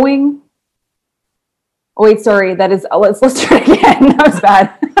snowing. Oh, wait, sorry. That is, let's try it again. That was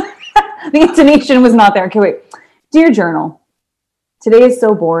bad. The intonation was not there. Okay, wait. Dear Journal, today is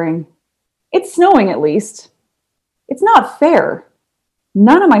so boring. It's snowing at least. It's not fair.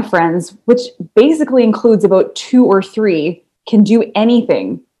 None of my friends, which basically includes about 2 or 3, can do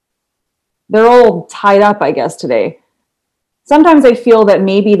anything. They're all tied up, I guess, today. Sometimes I feel that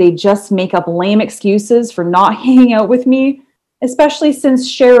maybe they just make up lame excuses for not hanging out with me, especially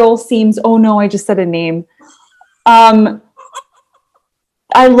since Cheryl seems, oh no, I just said a name.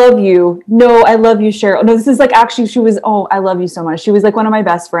 I love you. No, I love you, Cheryl. No, this is like, actually, she was, oh, I love you so much. She was like one of my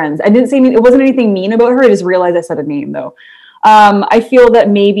best friends. I didn't say, it wasn't anything mean about her. I just realized I said a name though. I feel that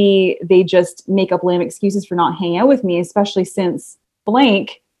maybe they just make up lame excuses for not hanging out with me, especially since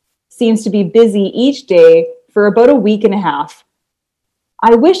blank seems to be busy each day for about a week and a half.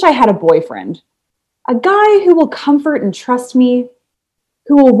 I wish I had a boyfriend, a guy who will comfort and trust me,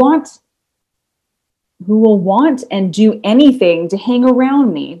 who will want and do anything to hang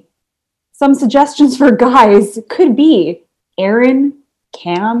around me. Some suggestions for guys could be Aaron,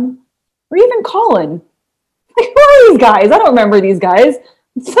 Cam, or even Colin. Like, who are these guys? I don't remember these guys.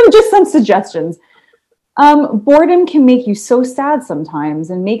 Just some suggestions. Boredom can make you so sad sometimes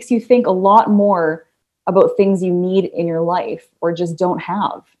and makes you think a lot more about things you need in your life or just don't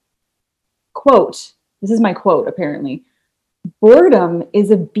have. Quote, this is my quote apparently. Boredom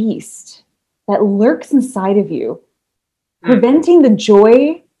is a beast that lurks inside of you, preventing the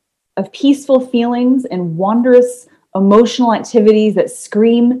joy of peaceful feelings and wondrous emotional activities that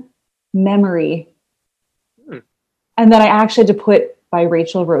scream memory. And then I actually had to put by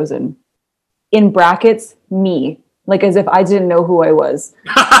Rachel Rosen, in brackets, me, like as if I didn't know who I was.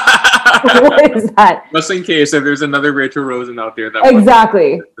 What is that? Just in case if there's another Rachel Rosen out there that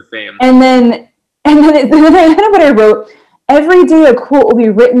exactly the fame. And then what I wrote, every day a quote will be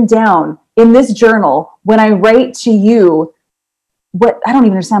written down in this journal when I write to you. What, I don't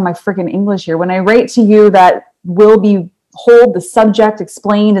even understand my freaking English here. When I write to you, that will be hold the subject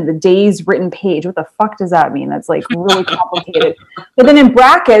explained in the day's written page. What the fuck does that mean? That's like really complicated. But then in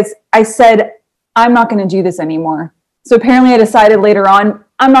brackets, I said, I'm not going to do this anymore. So apparently I decided later on,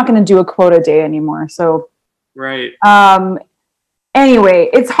 I'm not going to do a quote a day anymore. So, right. Anyway,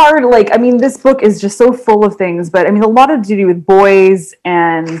 it's hard. Like, I mean, this book is just so full of things, but I mean, a lot to do with boys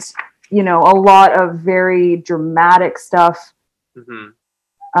and, you know, a lot of very dramatic stuff. Mm-hmm.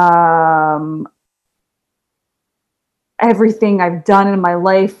 Everything I've done in my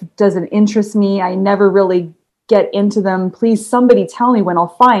life doesn't interest me. I never really get into them. Please, somebody tell me when I'll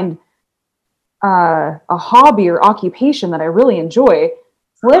find a hobby or occupation that I really enjoy.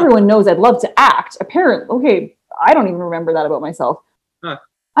 Well, everyone knows I'd love to act. Apparently, okay, I don't even remember that about myself. I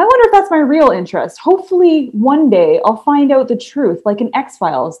wonder if that's my real interest. Hopefully, one day I'll find out the truth, like in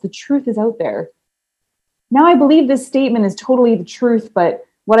X-Files. The truth is out there. Now I believe this statement is totally the truth, but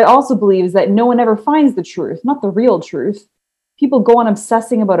what I also believe is that no one ever finds the truth, not the real truth. People go on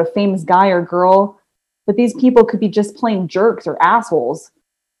obsessing about a famous guy or girl, but these people could be just plain jerks or assholes.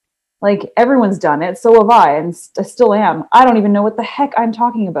 Like, everyone's done it, so have I, and I still am. I don't even know what the heck I'm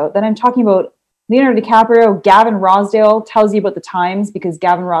talking about. Then I'm talking about Leonardo DiCaprio. Gavin Rossdale tells you about the times because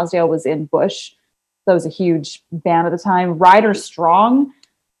Gavin Rossdale was in Bush. That was a huge band at the time. Ryder Strong.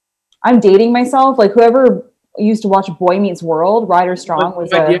 I'm dating myself. Like, whoever used to watch Boy Meets World, Ryder Strong was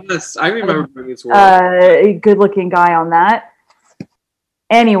yes, I remember Boy Meets World. A good-looking guy on that.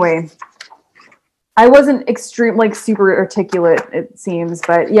 Anyway, I wasn't extreme, like super articulate, it seems,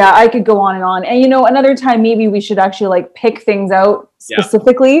 but yeah, I could go on and on. And another time maybe we should actually like pick things out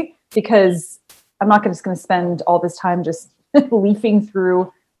specifically, because I'm not just going to spend all this time just leafing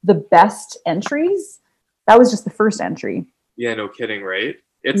through the best entries. That was just the first entry. Yeah, no kidding, right?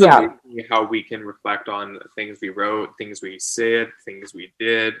 It's amazing how we can reflect on things we wrote, things we said, things we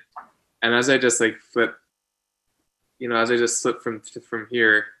did. And as I just like flip, from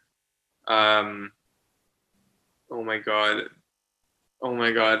here, oh my god,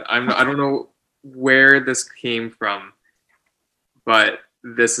 I don't know where this came from, but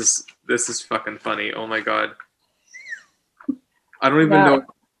this is fucking funny. Oh my god, I don't even know.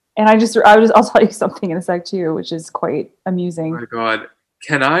 And I'll tell you something in a sec too, which is quite amusing. Oh my god,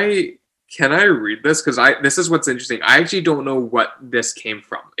 can I read this? Because this is what's interesting. I actually don't know what this came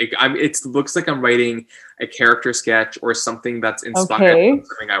from. It looks like I'm writing a character sketch or something that's inspired from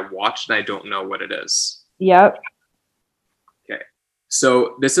something I watched, and I don't know what it is. Yep. Okay.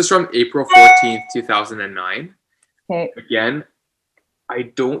 So this is from April 14th, 2009. Okay. Again, I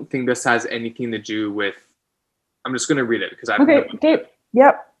don't think this has anything to do with... I'm just going to read it because I... Okay.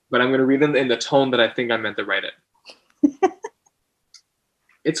 Yep. But I'm going to read it in the tone that I think I meant to write it.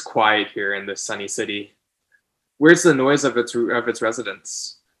 It's quiet here in this sunny city. Where's the noise of its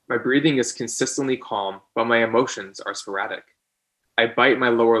residents? My breathing is consistently calm, but my emotions are sporadic. I bite my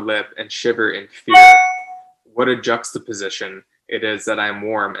lower lip and shiver in fear. What a juxtaposition it is that I'm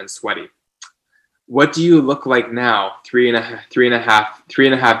warm and sweaty. What do you look like now? Three and a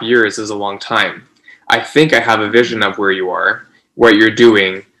half years is a long time. I think I have a vision of where you are, what you're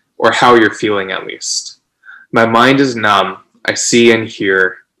doing, or how you're feeling at least. My mind is numb. I see and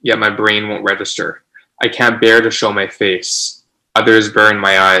hear, yet my brain won't register. I can't bear to show my face. Others burn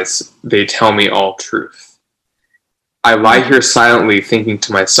my eyes. They tell me all truth. I lie here silently thinking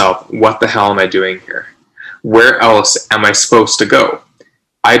to myself, what the hell am I doing here? Where else am I supposed to go?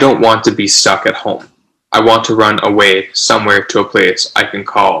 I don't want to be stuck at home. I want to run away somewhere to a place I can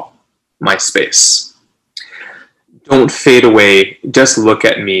call my space. Don't fade away. Just look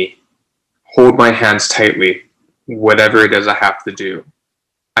at me. Hold my hands tightly. Whatever it is I have to do,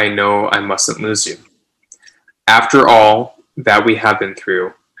 I know I mustn't lose you. After all that we have been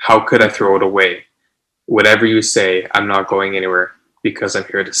through, how could I throw it away? Whatever you say, I'm not going anywhere because I'm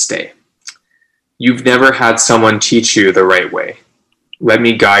here to stay. You've never had someone teach you the right way. Let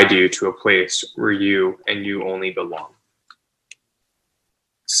me guide you to a place where you and you only belong.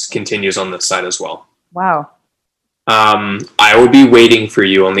 This continues on this side as well. Wow. I will be waiting for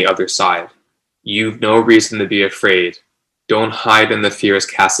you on the other side. You've no reason to be afraid. Don't hide in the fears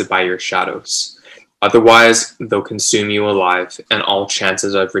casted by your shadows. Otherwise, they'll consume you alive, and all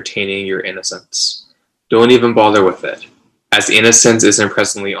chances of retaining your innocence. Don't even bother with it, as innocence isn't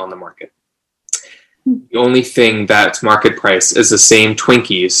presently on the market. The only thing that's market price is the same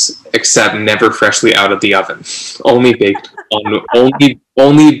Twinkies, except never freshly out of the oven. Only baked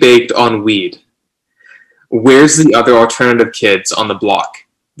on weed. Where's the other alternative kids on the block?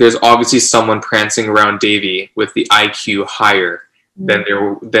 There's obviously someone prancing around Davy with the IQ higher than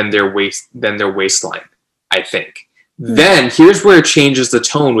their waistline, I think. Then here's where it changes the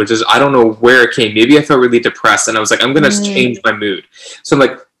tone, which is I don't know where it came. Maybe I felt really depressed and I was like, I'm gonna change my mood. So I'm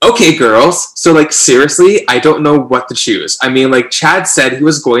like, okay, girls. So like seriously, I don't know what to choose. I mean, like Chad said he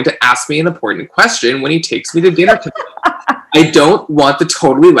was going to ask me an important question when he takes me to dinner tonight. I don't want to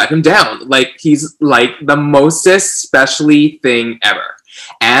totally let him down. Like he's like the mostest specially thing ever.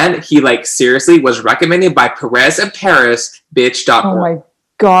 And he like seriously was recommended by Perez and Paris bitch.org. Oh my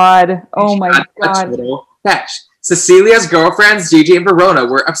god. Oh my god. Fetch. Cecilia's girlfriends, Gigi and Verona,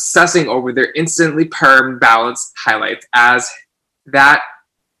 were obsessing over their instantly perm balanced highlights as that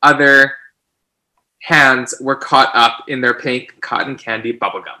other hands were caught up in their pink cotton candy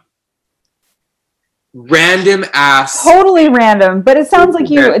bubblegum. Random ass. Totally random, but it sounds like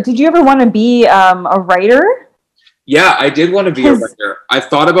did you ever want to be a writer? Yeah, I did want to be a writer. I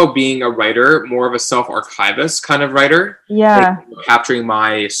thought about being a writer, more of a self-archivist kind of writer. Yeah. Like, capturing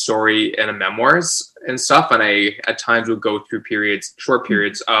my story in a memoirs and stuff. And I, at times, would go through short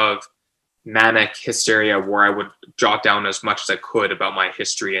periods of manic hysteria where I would jot down as much as I could about my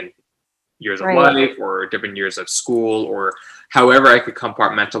history and years of life or different years of school or however I could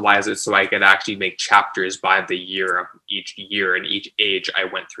compartmentalize it so I could actually make chapters by the year of each year and each age I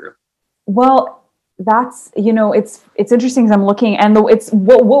went through. Well, that's, it's interesting because I'm looking and it's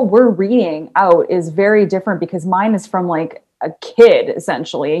what we're reading out is very different because mine is from like a kid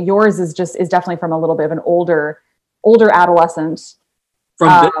essentially. Yours is definitely from a little bit of an older adolescent.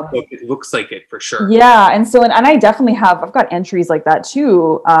 From this book, it looks like it for sure. Yeah. And so, and I definitely I've got entries like that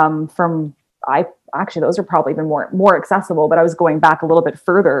too, from I actually, those are probably even more accessible, but I was going back a little bit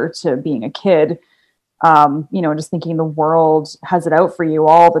further to being a kid, just thinking the world has it out for you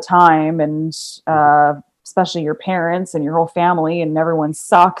all the time. And, especially your parents and your whole family, and everyone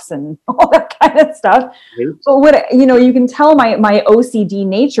sucks and all that kind of stuff. But what, you can tell my OCD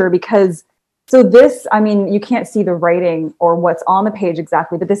nature, because so this, I mean, you can't see the writing or what's on the page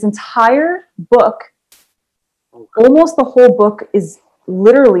exactly, but this entire book, almost the whole book, is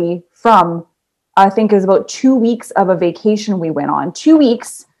literally from, I think it was about 2 weeks of a vacation we went on. 2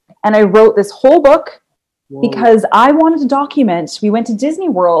 weeks. And I wrote this whole book because I wanted to document. We went to Disney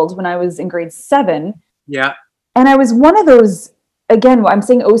World when I was in grade 7. Yeah. And I was one of those, again, I'm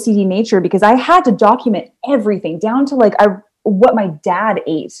saying OCD nature, because I had to document everything down to what my dad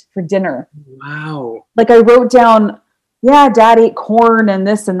ate for dinner. Wow. Like I wrote down, dad ate corn and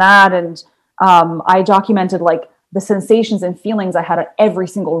this and that. And I documented like the sensations and feelings I had at every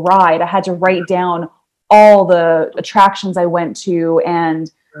single ride. I had to write down all the attractions I went to.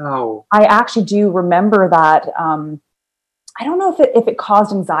 And I actually do remember that. I don't know if it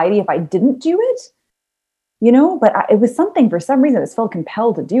caused anxiety if I didn't do it, but it was something, for some reason, I was felt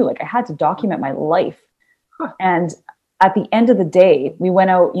compelled to do. Like I had to document my life. And at the end of the day, we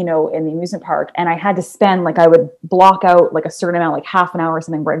went out, in the amusement park, and I had to spend, I would block out like a certain amount, like half an hour or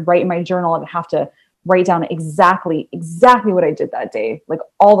something, where I'd write in my journal. I would have to write down exactly what I did that day, like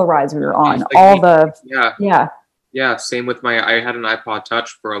all the rides we were on, Yeah. Same with I had an iPod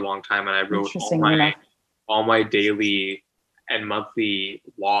Touch for a long time, and I wrote all my daily and monthly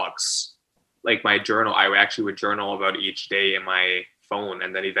logs. Like my journal, I actually would journal about each day in my phone,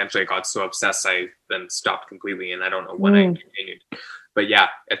 and then eventually I got so obsessed I then stopped completely, and I don't know when I continued. But yeah,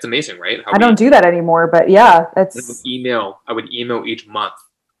 it's amazing, right? I don't do that anymore, but that's I would email each month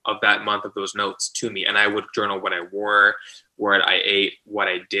of that month of those notes to me, and I would journal what I wore, what I ate, what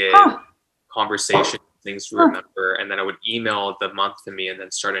I did, conversations, things to remember, and then I would email the month to me and then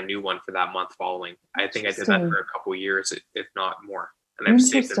start a new one for that month following. I think I did that for a couple of years, if not more. And I've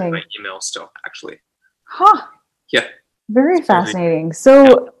saved it in my email still, actually. Yeah. Very fascinating.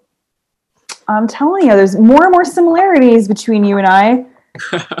 So I'm telling you, there's more and more similarities between you and I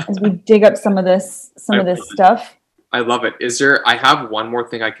as we dig up some of this stuff. I love it. I have one more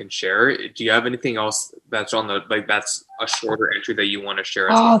thing I can share. Do you have anything else that's on that's a shorter entry that you want to share?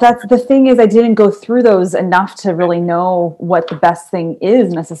 That's the thing, is I didn't go through those enough to really know what the best thing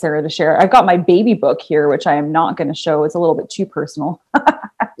is necessary to share. I've got my baby book here, which I am not going to show. It's a little bit too personal.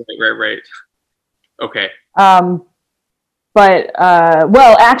 Right. Okay. But,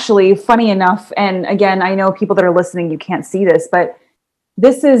 actually, funny enough, and again, I know people that are listening, you can't see this, but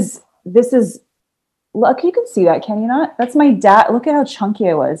this is, look, you can see that, can you not? That's my dad. Look at how chunky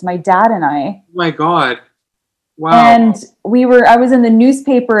I was. My dad and I. Oh my God. Wow. And I was in the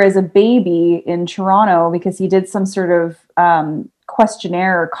newspaper as a baby in Toronto because he did some sort of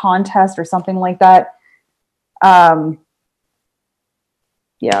questionnaire or contest or something like that.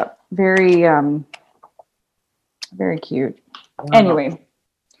 Very, very cute. Wow. Anyway.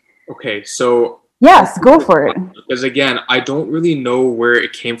 Okay, so. Yes, go for it. Because again, I don't really know where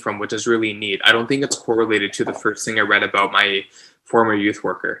it came from, which is really neat. I don't think it's correlated to the first thing I read about my former youth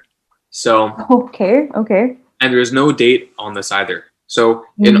worker. So. Okay. And there's no date on this either. So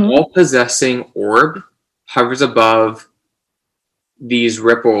an all-possessing orb hovers above these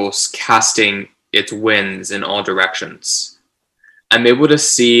ripples, casting its winds in all directions. I'm able to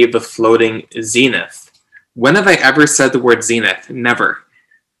see the floating zenith. When have I ever said the word zenith? Never.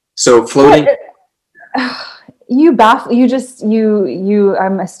 So floating. You baffle. You just.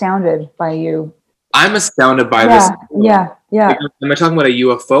 I'm astounded by you. I'm astounded by this. Yeah. Am I talking about a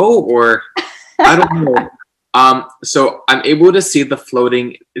UFO or? I don't know. So I'm able to see the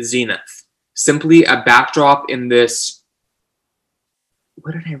floating zenith. Simply a backdrop in this.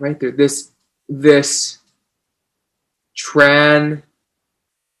 What did I write there? This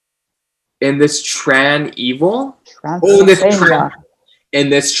in this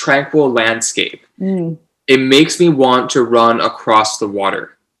tranquil landscape. It makes me want to run across the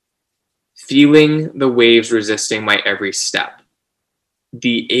water, feeling the waves resisting my every step.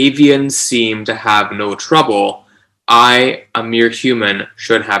 The avians seem to have no trouble. I, a mere human,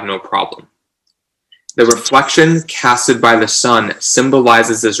 should have no problem. The reflection casted by the sun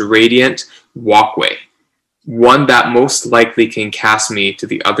symbolizes this radiant walkway, one that most likely can cast me to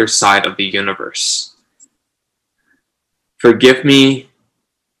the other side of the universe. Forgive me,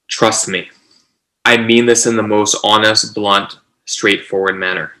 trust me. I mean this in the most honest, blunt, straightforward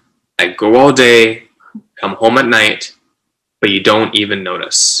manner. I go all day, come home at night, but you don't even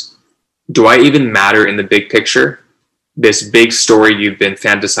notice. Do I even matter in the big picture? this big story you've been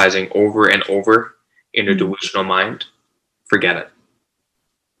fantasizing over and over in your delusional mind, forget it.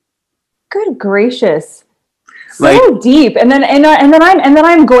 Good gracious. So deep. And then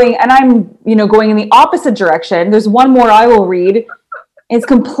I'm going going in the opposite direction. There's one more I will read. It's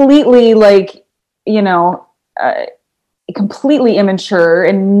completely completely immature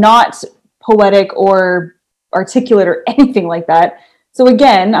and not poetic or articulate or anything like that. So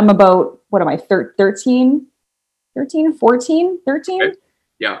again, I'm about, what am I, 13, 14, 13? Okay.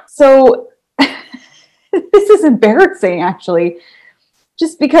 Yeah. So this is embarrassing, actually,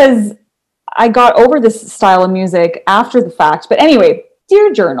 just because I got over this style of music after the fact. But anyway,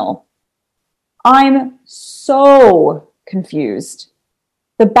 dear journal, I'm so confused.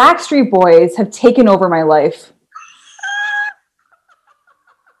 The Backstreet Boys have taken over my life.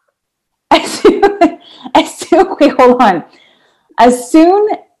 Wait, hold on. As soon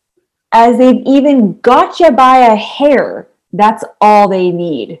as they've even got you by a hair, that's all they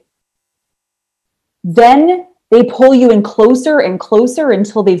need. Then they pull you in closer and closer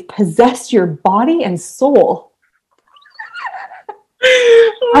until they've possessed your body and soul.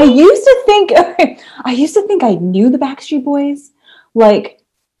 I used to think I knew the Backstreet Boys. Like,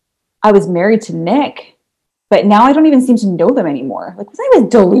 I was married to Nick, but now I don't even seem to know them anymore. Like, was I even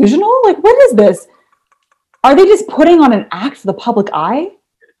delusional? Like, what is this? Are they just putting on an act for the public eye?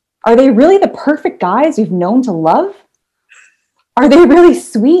 Are they really the perfect guys we've known to love? Are they really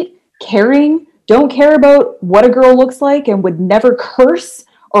sweet, caring, don't care about what a girl looks like, and would never curse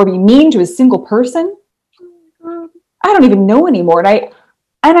or be mean to a single person? I don't even know anymore. And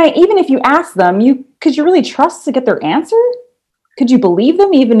I even if you ask them, could you really trust to get their answer? Could you believe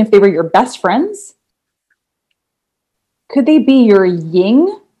them even if they were your best friends? Could they be your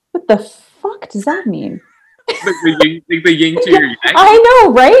yin? What the fuck does that mean? the yin to your yang. I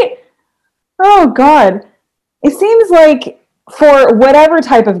know, right? Oh God. It seems like for whatever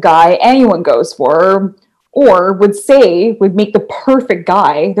type of guy anyone goes for or would make the perfect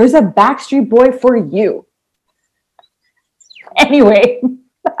guy, there's a Backstreet Boy for you. Anyway,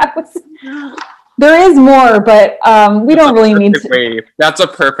 there is more, but we don't really need to. That's a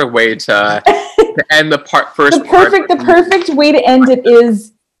perfect way to end the first part. The perfect way to end it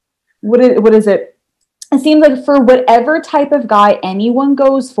is, what is it? It seems like for whatever type of guy anyone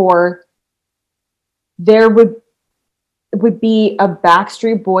goes for, there would be a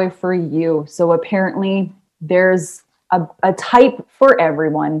Backstreet Boy for you. So apparently there's a type for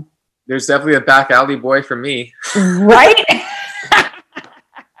everyone. There's definitely a back alley boy for me. Right?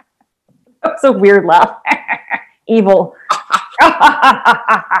 That's a weird laugh. Evil.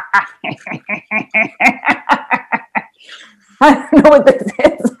 I don't know what this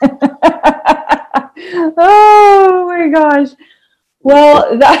is. Oh my gosh.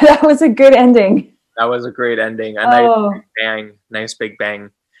 Well, that was a good ending. That was a great ending. Nice big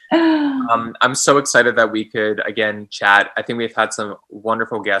bang. I'm so excited that we could again chat. I think we've had some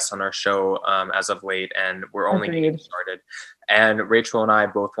wonderful guests on our show as of late, and we're only getting started. And Rachel and I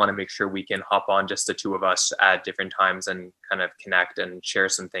both want to make sure we can hop on, just the two of us, at different times and kind of connect and share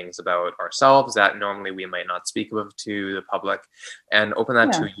some things about ourselves that normally we might not speak of to the public, and open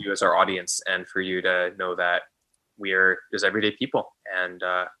that to you as our audience, and for you to know that we're just everyday people, and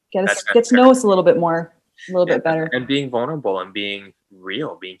get to know us a little bit more, a little bit better, and being vulnerable and being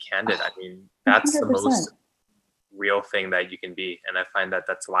real, being candid. I mean, that's 100%. The most real thing that you can be, and I find that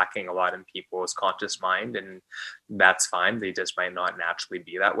that's lacking a lot in people's conscious mind, and that's fine. They just might not naturally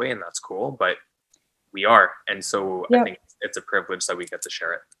be that way, and that's cool, but we are, and so I think it's a privilege that we get to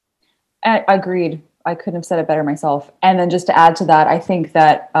share it. Agreed. I couldn't have said it better myself. And then just to add to that, I think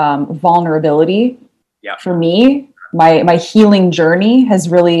that vulnerability for me, my healing journey has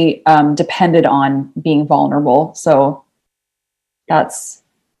really depended on being vulnerable. So that's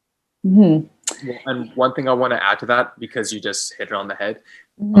And one thing I want to add to that, because you just hit it on the head.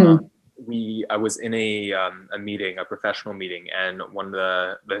 I was in a meeting, a professional meeting, and one of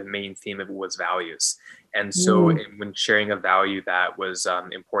the main theme of it was values. And so when sharing a value that was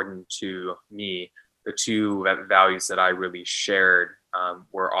important to me, the two values that I really shared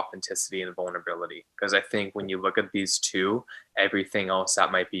were authenticity and vulnerability. Because I think when you look at these two, everything else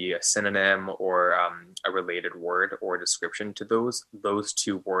that might be a synonym or a related word or description to those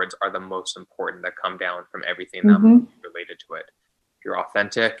two words are the most important that come down from everything that might be related to it. If you're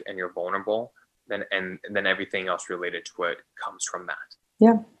authentic and you're vulnerable, then everything else related to it comes from that.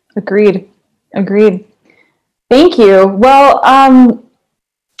 Yeah, agreed. Thank you. Well,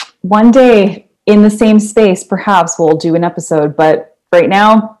 one day in the same space, perhaps we'll do an episode, but right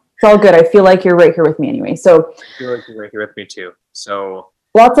now it's all good. I feel like you're right here with me anyway. So I feel like you're right here with me too. So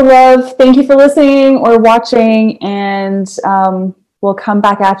Lots of love. Thank you for listening or watching, and we'll come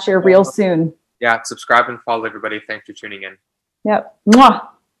back at you real soon. Yeah, subscribe and follow everybody. Thanks for tuning in. Yep. Mwah.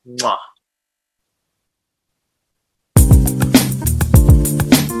 Mwah.